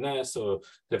 or the nurse, or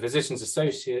the physician's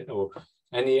associate, or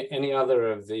any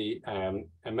other of the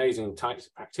amazing types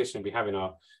of practitioner we have in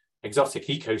our exotic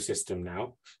ecosystem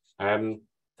now.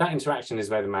 That interaction is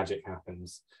where the magic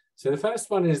happens. So the first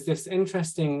one is this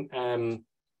interesting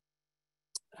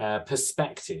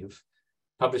perspective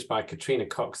published by Katrina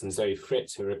Cox and Zoe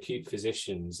Fritz, who are acute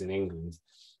physicians in England.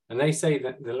 And they say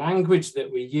that the language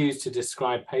that we use to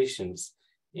describe patients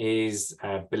is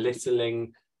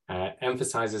belittling,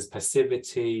 emphasizes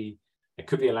passivity. It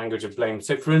could be a language of blame.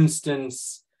 So for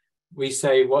instance, we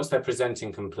say, what's their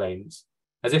presenting complaint?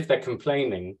 As if they're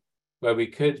complaining, where we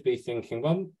could be thinking,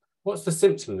 well, what's the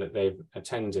symptom that they've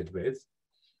attended with?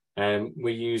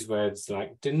 We use words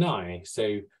like deny.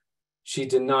 So she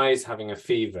denies having a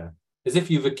fever, as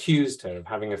if you've accused her of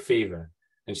having a fever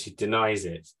and she denies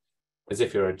it, as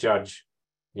if you're a judge,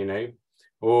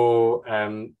 or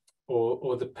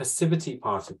the passivity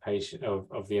part of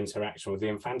the interaction, or the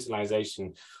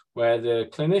infantilization, where the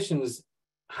clinicians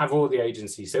have all the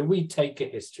agency. So we take a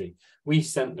history, we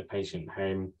sent the patient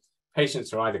home.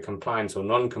 Patients are either compliant or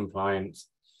non-compliant.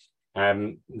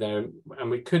 And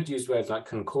we could use words like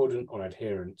concordant or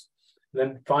adherent.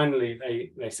 Then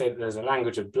finally, they say that there's a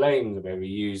language of blame, where we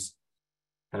use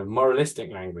kind of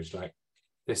moralistic language, like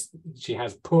this: she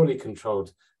has poorly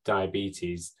controlled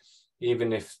diabetes,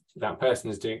 even if that person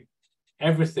is doing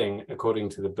everything according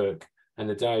to the book, and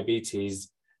the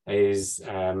diabetes is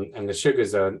and the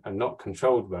sugars are not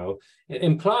controlled well. It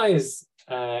implies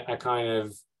a kind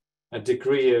of a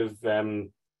degree of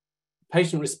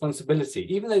patient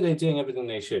responsibility, even though they're doing everything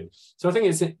they should. So I think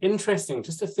it's interesting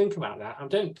just to think about that. I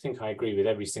don't think I agree with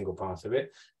every single part of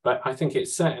it, but I think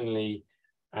it's certainly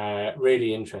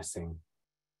really interesting.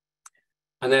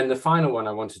 And then the final one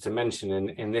I wanted to mention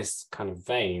in this kind of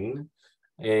vein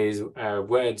is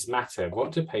words matter.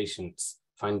 What do patients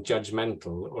find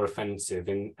judgmental or offensive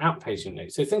in outpatient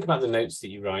notes? So think about the notes that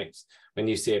you write when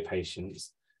you see a patient,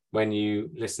 when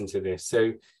you listen to this.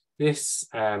 So this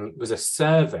was a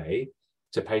survey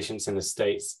to patients in the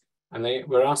States, and they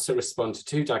were asked to respond to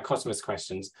two dichotomous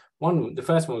questions. The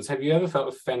first one was, have you ever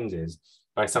felt offended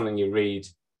by something you read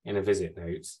in a visit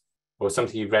note, or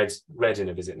something you read in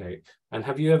a visit note? And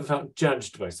have you ever felt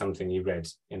judged by something you read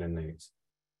in a note?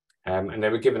 And they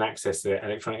were given access to the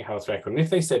electronic health record. And if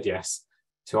they said yes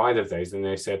to either of those, then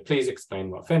they said, please explain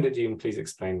what offended you, and please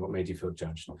explain what made you feel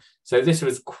judged. So this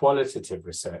was qualitative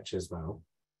research as well.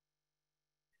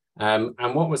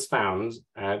 And what was found,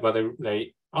 well,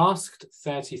 they asked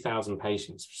 30,000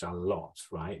 patients, which is a lot,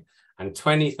 right? And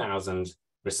 20,000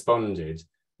 responded,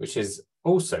 which is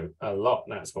also a lot.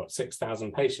 That's what,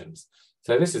 6,000 patients.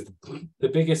 So this is the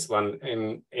biggest one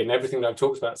in everything that I've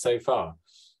talked about so far,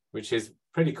 which is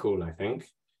pretty cool, I think.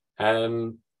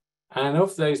 And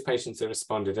of those patients that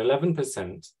responded,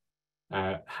 11%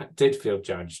 did feel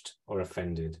judged or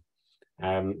offended.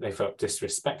 They felt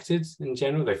disrespected in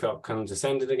general. They felt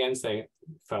condescended against. They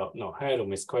felt not heard or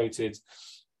misquoted.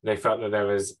 They felt that there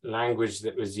was language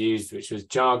that was used which was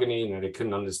jargony and they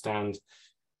couldn't understand.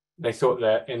 They thought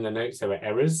that in the notes there were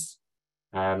errors.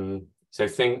 So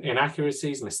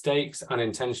inaccuracies, mistakes,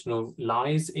 unintentional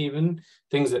lies, even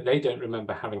things that they don't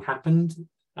remember having happened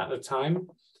at the time.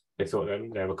 They thought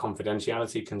that there were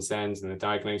confidentiality concerns, and the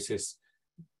diagnosis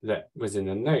that was in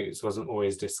the notes wasn't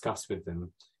always discussed with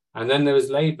them. And then there was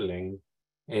labeling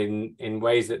in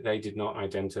ways that they did not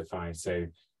identify. So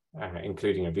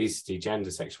including obesity,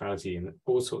 gender, sexuality, and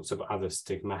all sorts of other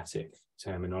stigmatic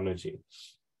terminology.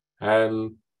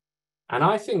 And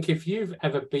I think if you've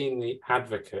ever been the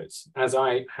advocate, as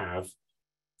I have,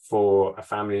 for a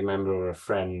family member or a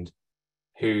friend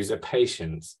who's a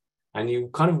patient, and you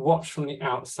kind of watch from the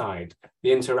outside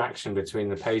the interaction between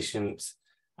the patient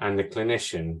and the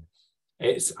clinician,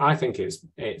 I think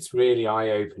it's really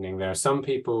eye-opening. There are some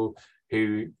people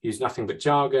who use nothing but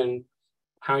jargon,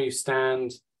 how you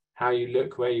stand, how you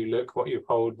look, where you look, what you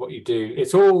hold, what you do.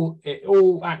 It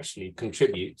all actually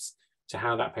contributes to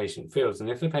how that patient feels. And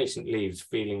if the patient leaves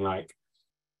feeling like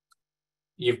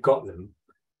you've got them,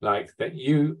 like that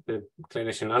you, the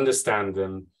clinician, understand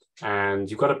them, and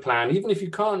you've got a plan, even if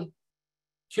you can't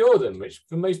cure them, which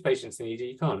for most patients in ED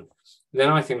you can't, then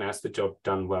I think that's the job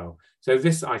done well. So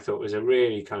this, I thought, was a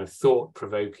really kind of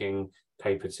thought-provoking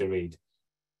paper to read.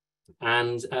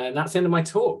 And that's the end of my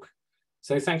talk.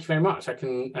 So thank you very much. I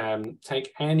can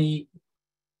take any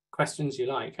questions you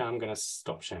like. I'm going to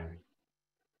stop sharing.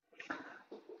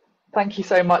 Thank you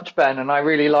so much, Ben. And I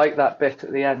really like that bit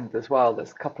at the end as well.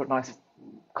 There's a couple of nice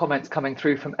comments coming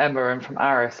through from Emma and from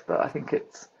Aris, but I think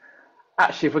it's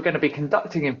actually, if we're going to be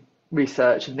conducting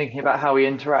research and thinking about how we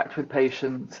interact with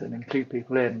patients and include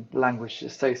people in, language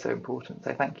is so important.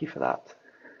 So thank you for that.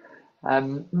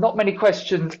 Not many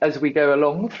questions as we go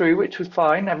along through, which was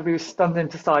fine. Everybody was stunned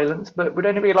into silence, but would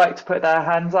anybody like to put their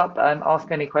hands up and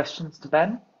ask any questions to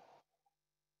Ben?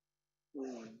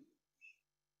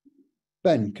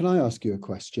 Ben, can I ask you a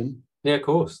question? Yeah, of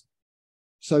course.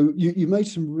 So you made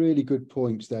some really good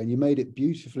points there, and you made it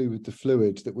beautifully with the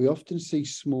fluids, that we often see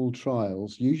small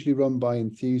trials, usually run by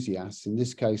enthusiasts, in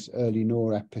this case, early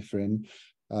norepinephrine,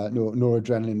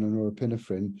 noradrenaline or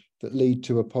norepinephrine, that lead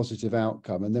to a positive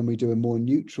outcome. And then we do a more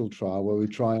neutral trial where we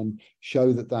try and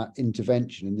show that that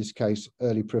intervention, in this case,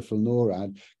 early peripheral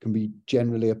NORAD, can be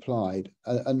generally applied.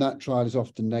 And that trial is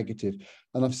often negative.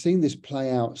 And I've seen this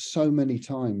play out so many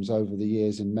times over the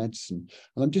years in medicine.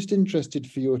 And I'm just interested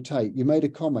for your take. You made a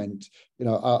comment,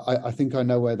 I think I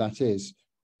know where that is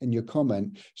in your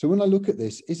comment. So when I look at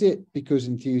this, is it because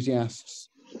enthusiasts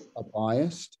are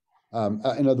biased?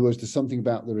 In other words, there's something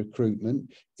about the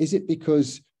recruitment. Is it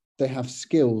because they have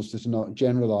skills that are not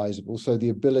generalizable? So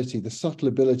the subtle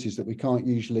abilities that we can't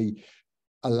usually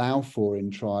allow for in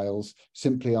trials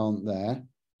simply aren't there.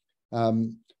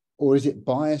 Or is it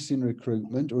bias in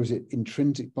recruitment, or is it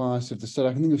intrinsic bias of the study?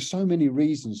 I can think of so many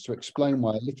reasons to explain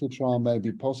why a little trial may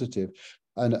be positive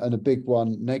and a big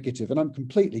one negative. And I'm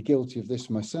completely guilty of this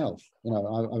myself.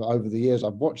 Over the years,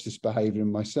 I've watched this behavior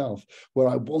in myself, where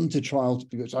I want a trial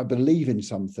because I believe in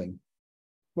something.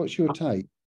 What's your take?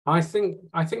 I think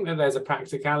that there's a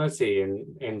practicality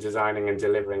in designing and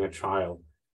delivering a trial,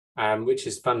 which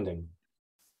is funding.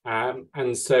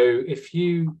 And so if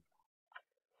you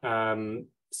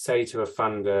say to a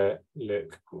funder,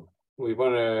 look, we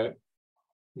want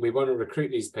to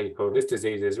recruit these people, this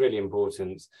disease is really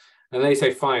important, and they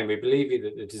say, fine, we believe you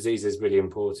that the disease is really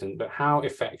important, but how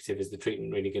effective is the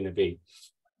treatment really going to be?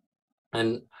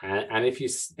 And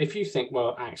if you think,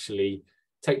 well, actually,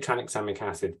 take tranexamic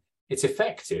acid, it's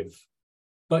effective,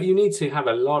 but you need to have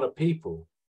a lot of people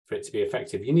for it to be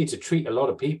effective. You need to treat a lot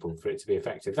of people for it to be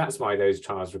effective. That's why those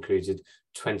trials recruited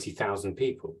 20,000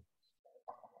 people.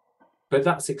 But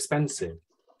that's expensive.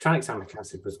 Tranexamic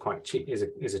acid was quite cheap,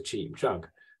 is a cheap drug,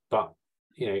 but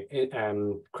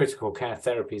critical care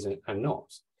therapies are not,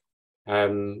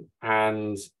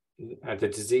 and the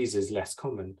disease is less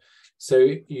common.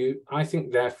 So I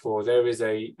think therefore there is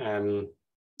a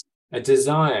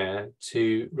desire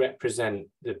to represent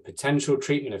the potential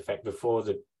treatment effect before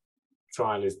the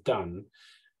trial is done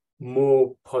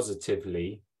more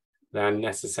positively than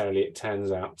necessarily it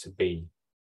turns out to be.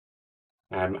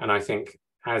 And I think,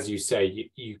 as you say,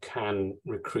 you can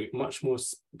recruit much more.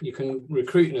 You can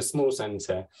recruit in a small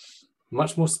centre,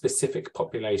 much more specific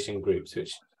population groups,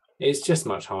 which is just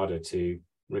much harder to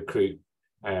recruit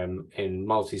in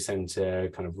multi-centre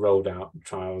kind of rolled out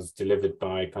trials delivered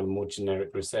by kind of more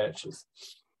generic researchers.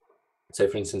 So,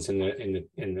 for instance, in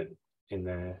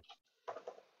the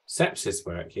sepsis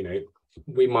work,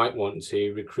 we might want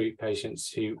to recruit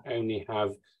patients who only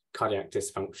have cardiac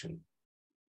dysfunction.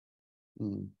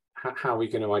 How are we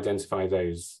going to identify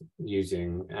those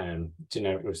using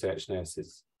generic research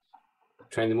nurses?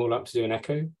 Train them all up to do an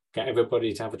echo? Get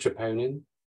everybody to have a troponin?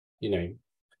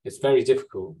 It's very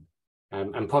difficult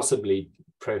and possibly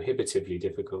prohibitively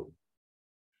difficult.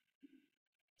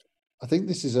 I think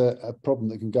this is a problem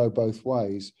that can go both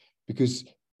ways, because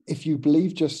if you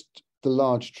believe just the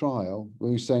large trial, where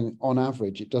you're saying on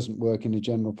average it doesn't work in a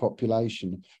general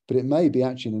population, but it may be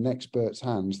actually in an expert's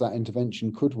hands that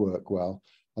intervention could work well.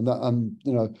 And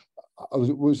that I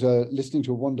was listening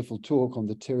to a wonderful talk on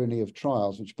the tyranny of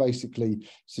trials, which basically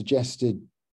suggested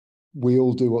we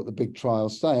all do what the big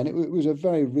trials say. And it was a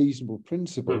very reasonable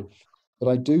principle. But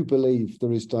I do believe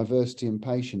there is diversity in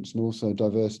patients and also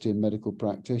diversity in medical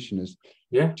practitioners.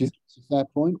 Yeah. Do you think it's a fair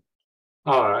point?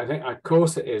 Oh, I think, of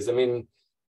course it is. I mean,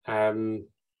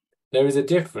 there is a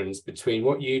difference between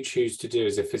what you choose to do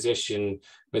as a physician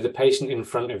with a patient in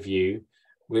front of you,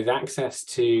 with access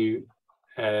to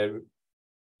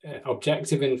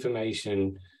objective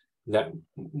information that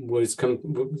was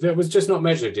just not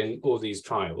measured in all these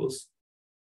trials,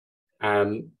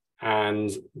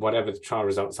 and whatever the trial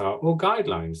results are, or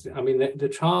guidelines. I mean, the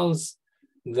trials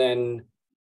then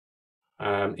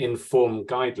inform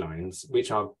guidelines,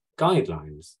 which are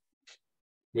guidelines,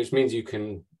 which means you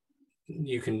can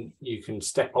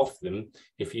step off them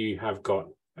if you have got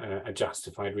a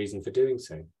justified reason for doing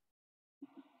so.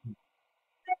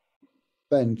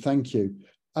 Ben, thank you.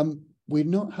 We're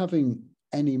not having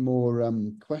any more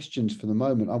questions for the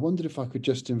moment. I wondered if I could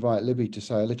just invite Libby to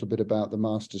say a little bit about the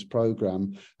Master's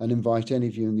Programme, and invite any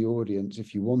of you in the audience,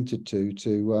 if you wanted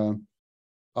to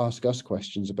ask us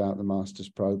questions about the Master's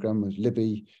Programme. As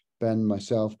Libby, Ben,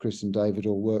 myself, Chris and David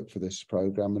all work for this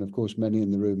programme, and of course many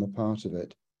in the room are part of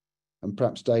it. And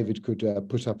perhaps David could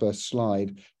put up a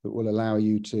slide that will allow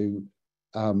you to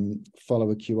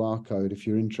follow a QR code if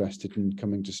you're interested in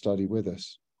coming to study with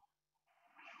us.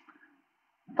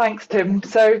 Thanks, Tim.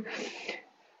 So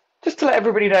just to let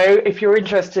everybody know, if you're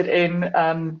interested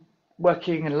in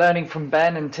working and learning from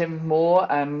Ben and Tim more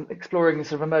and exploring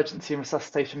sort of emergency and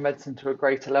resuscitation medicine to a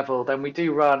greater level, then we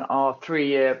do run our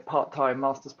 3-year part-time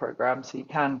master's programme. So you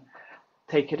can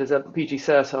take it as a PG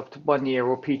Cert after 1 year,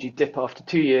 or PG Dip after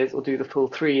 2 years, or do the full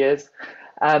 3 years.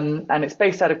 And it's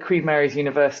based out of Queen Mary's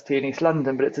University in East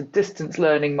London, but it's a distance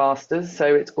learning master's,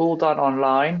 so it's all done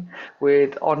online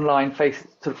with online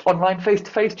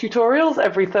face-to-face tutorials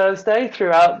every Thursday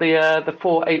throughout the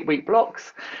 4 8-week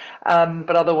blocks.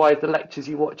 But otherwise, the lectures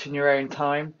you watch in your own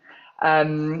time.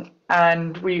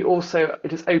 And we also,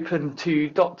 it is open to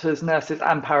doctors, nurses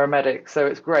and paramedics, so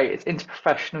it's great. It's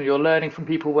interprofessional. You're learning from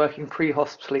people working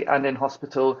pre-hospitally and in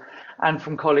hospital, and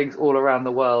from colleagues all around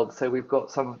the world. So we've got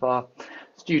some of our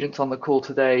students on the call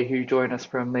today who join us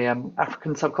from the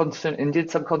African subcontinent, Indian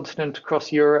subcontinent,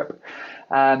 across Europe.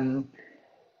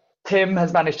 Tim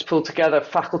has managed to pull together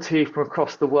faculty from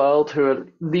across the world who are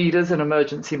leaders in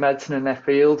emergency medicine in their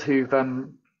field, who've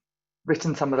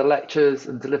written some of the lectures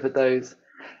and delivered those.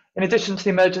 In addition to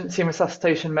the emergency and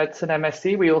resuscitation medicine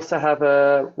MSc, we also have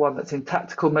one that's in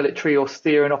tactical military,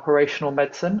 austere and operational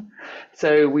medicine.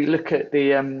 So we look at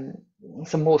the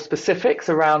some more specifics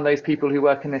around those people who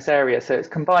work in this area. So it's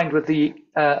combined with the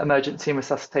emergency and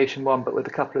resuscitation one, but with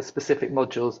a couple of specific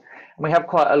modules. And we have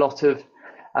quite a lot of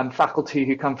faculty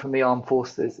who come from the armed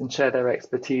forces and share their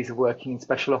expertise of working in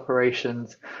special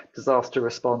operations, disaster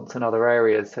response and other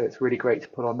areas. So it's really great to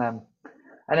put on them.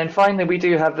 And then finally, we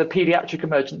do have the Paediatric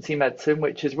Emergency Medicine,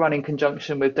 which is run in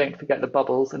conjunction with Don't Forget the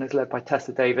Bubbles and is led by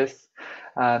Tessa Davis,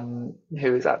 who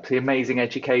is absolutely amazing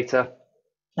educator.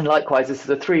 And likewise, this is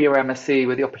a 3-year MSc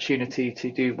with the opportunity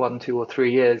to do 1, 2 or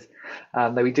 3 years.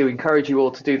 Though we do encourage you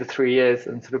all to do the 3 years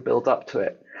and sort of build up to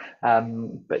it.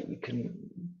 But you can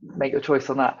make your choice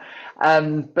on that.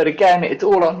 But again, it's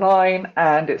all online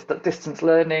and it's distance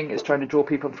learning. It's trying to draw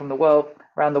people from the world,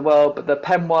 around the world. But the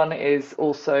PEM one is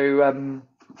also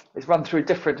it's run through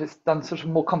it's done sort of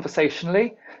more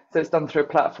conversationally. So it's done through a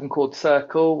platform called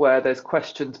Circle, where there's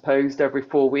questions posed every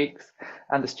 4 weeks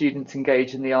and the students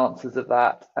engage in the answers of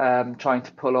that, trying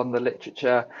to pull on the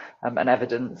literature and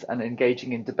evidence and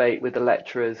engaging in debate with the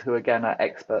lecturers who again are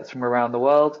experts from around the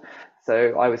world.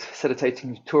 So I was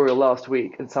facilitating a tutorial last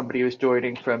week and somebody was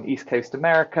joining from East Coast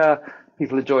America,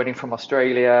 people are joining from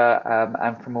Australia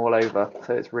and from all over.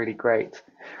 So it's really great.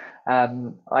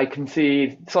 I can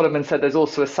see Solomon said there's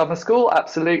also a summer school.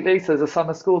 Absolutely. So there's a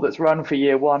summer school that's run for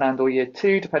year 1 and or year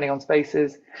 2, depending on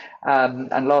spaces.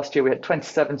 And last year we had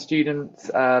 27 students,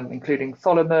 including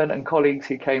Solomon and colleagues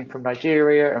who came from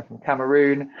Nigeria and from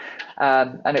Cameroon.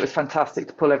 And it was fantastic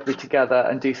to pull everybody together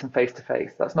and do some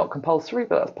face-to-face. That's not compulsory,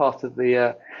 but that's part of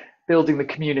the building the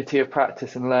community of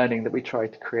practice and learning that we try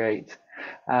to create.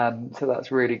 So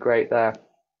that's really great there.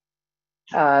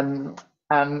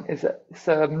 And is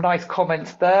some nice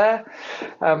comments there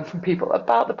from people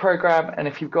about the programme. And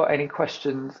if you've got any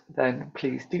questions, then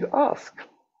please do ask.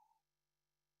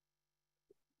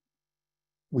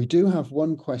 We do have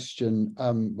one question.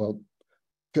 Well,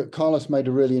 Carlos made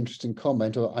a really interesting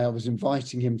comment. I was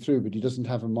inviting him through, but he doesn't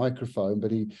have a microphone,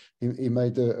 but he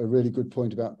made a really good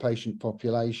point about patient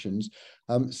populations.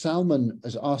 Salman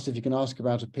has asked if you can ask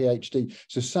about a PhD.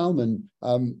 So Salman,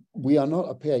 we are not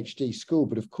a PhD school,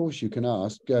 but of course you can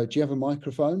ask. Do you have a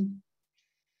microphone?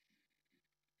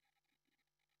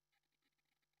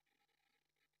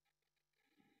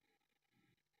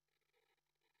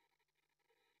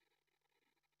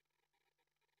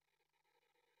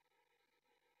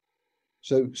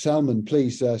 So Salman,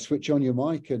 please switch on your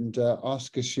mic and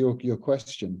ask us your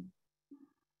question.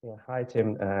 Yeah, hi,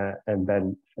 Tim and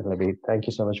Ben and Libby. Thank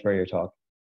you so much for your talk.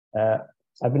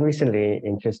 I've been recently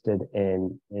interested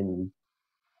in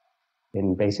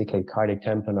basically cardiac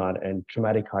tamponade and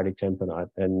traumatic cardiac tamponade,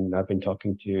 and I've been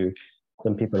talking to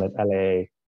some people at LA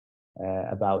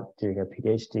about doing a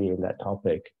PhD in that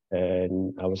topic,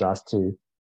 and I was asked to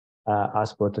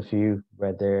ask both of you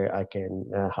whether I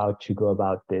can how to go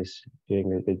about this doing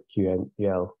the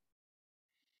QML.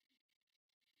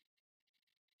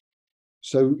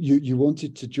 So you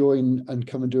wanted to join and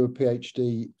come and do a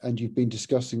PhD, and you've been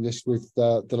discussing this with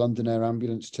the London Air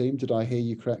Ambulance team. Did I hear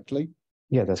you correctly?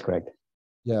 Yeah, that's correct.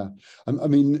 Yeah, I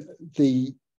mean,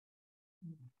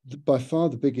 by far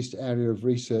the biggest area of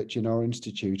research in our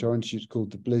institute's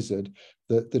called the Blizzard,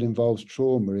 that involves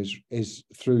trauma is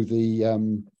through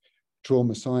the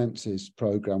Trauma Sciences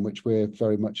program, which we're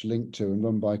very much linked to and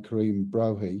run by Karim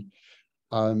Brohi.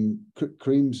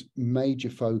 Karim's major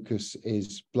focus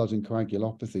is blood and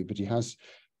coagulopathy, but he has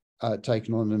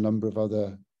taken on a number of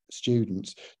other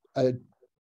students.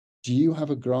 Do you have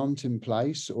a grant in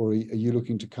place, or are you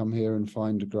looking to come here and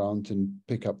find a grant and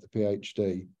pick up the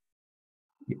PhD?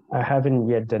 I haven't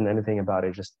yet done anything about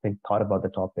it, just thought about the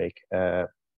topic.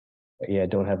 Yeah,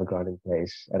 don't have a grant in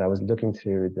place. And I was looking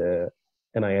through the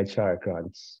NIHR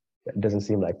grants. It doesn't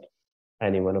seem like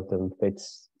any one of them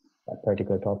fits that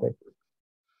particular topic.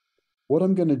 What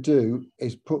I'm going to do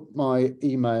is put my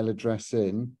email address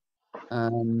in,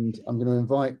 and I'm going to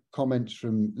invite comments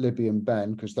from Libby and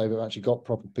Ben, because they've actually got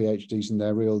proper PhDs and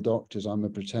they're real doctors. I'm a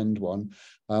pretend one.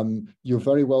 You're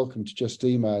very welcome to just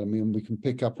email me and we can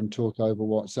pick up and talk over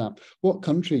WhatsApp. What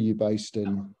country are you based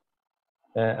in?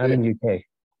 I'm in UK.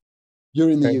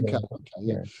 You're in the UK. Okay,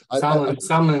 yeah.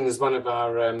 Salman is one of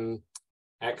our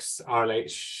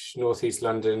ex-RLH Northeast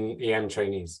London EM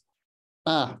trainees.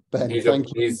 Ah, Ben,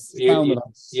 thank you.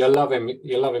 You'll love him.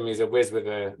 You'll love him. He's a whiz with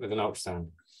an ultrasound.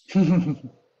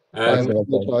 I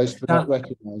apologize for not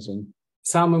recognising.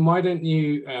 Salman, why don't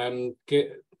you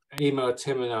email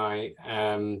Tim and I,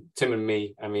 Tim and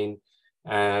me, I mean,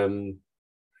 kind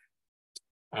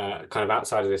of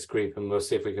outside of this group, and we'll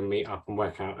see if we can meet up and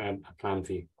work out a plan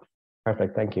for you.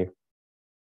 Perfect, thank you.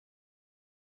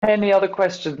 Any other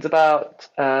questions about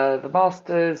the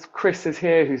masters? Chris is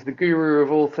here, who's the guru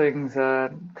of all things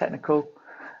technical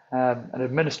and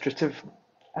administrative.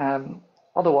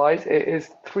 Otherwise, it is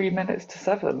 3 minutes to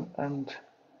 7, and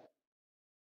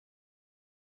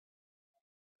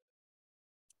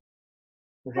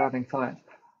regarding science.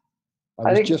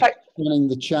 I was just scanning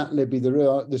the chat, Libby.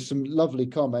 There's some lovely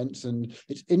comments, and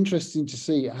it's interesting to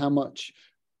see how much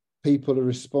people are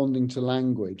responding to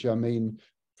language. I mean,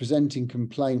 presenting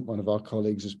complaint, one of our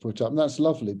colleagues has put up, and that's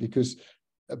lovely, because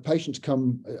patients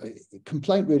come,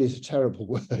 complaint really is a terrible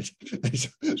word. It's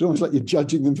almost like you're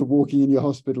judging them for walking in your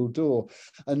hospital door.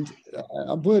 And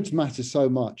words matter so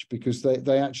much, because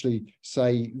they actually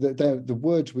say that the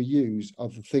words we use are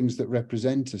the things that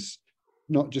represent us,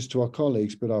 not just to our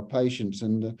colleagues, but our patients.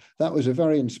 And that was a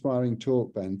very inspiring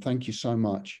talk, Ben. Thank you so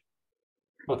much.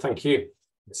 Well, thank you.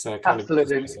 It's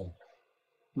absolutely.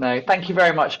 No, thank you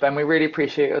very much, Ben. We really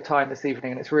appreciate your time this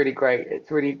evening, and it's really great.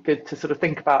 It's really good to sort of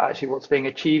think about actually what's being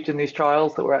achieved in these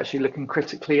trials, that we're actually looking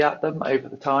critically at them over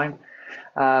the time.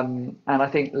 And I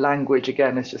think language,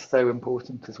 again, is just so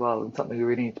important as well, and something we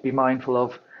really need to be mindful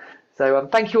of. So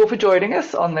thank you all for joining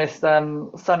us on this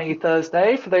sunny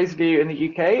Thursday. For those of you in the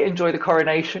UK, enjoy the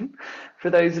coronation. For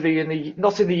those of you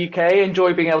not in the UK,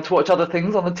 enjoy being able to watch other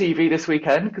things on the TV this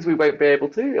weekend, because we won't be able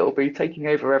to. It'll be taking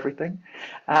over everything.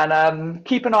 And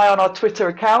keep an eye on our Twitter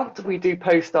account. We do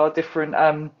post our different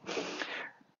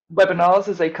webinars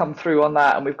as they come through on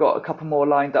that, and we've got a couple more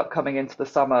lined up coming into the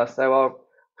summer. So our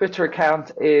Twitter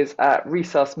account is at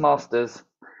Resus Masters.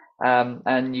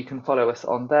 And you can follow us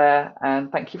on there.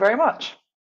 And thank you very much.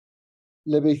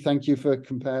 Libby, thank you for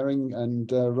comparing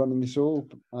and running this all.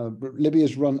 Libby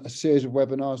has run a series of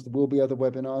webinars. There will be other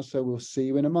webinars, so we'll see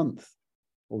you in a month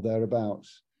or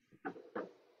thereabouts.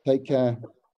 Take care.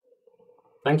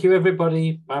 Thank you,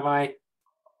 everybody. Bye-bye.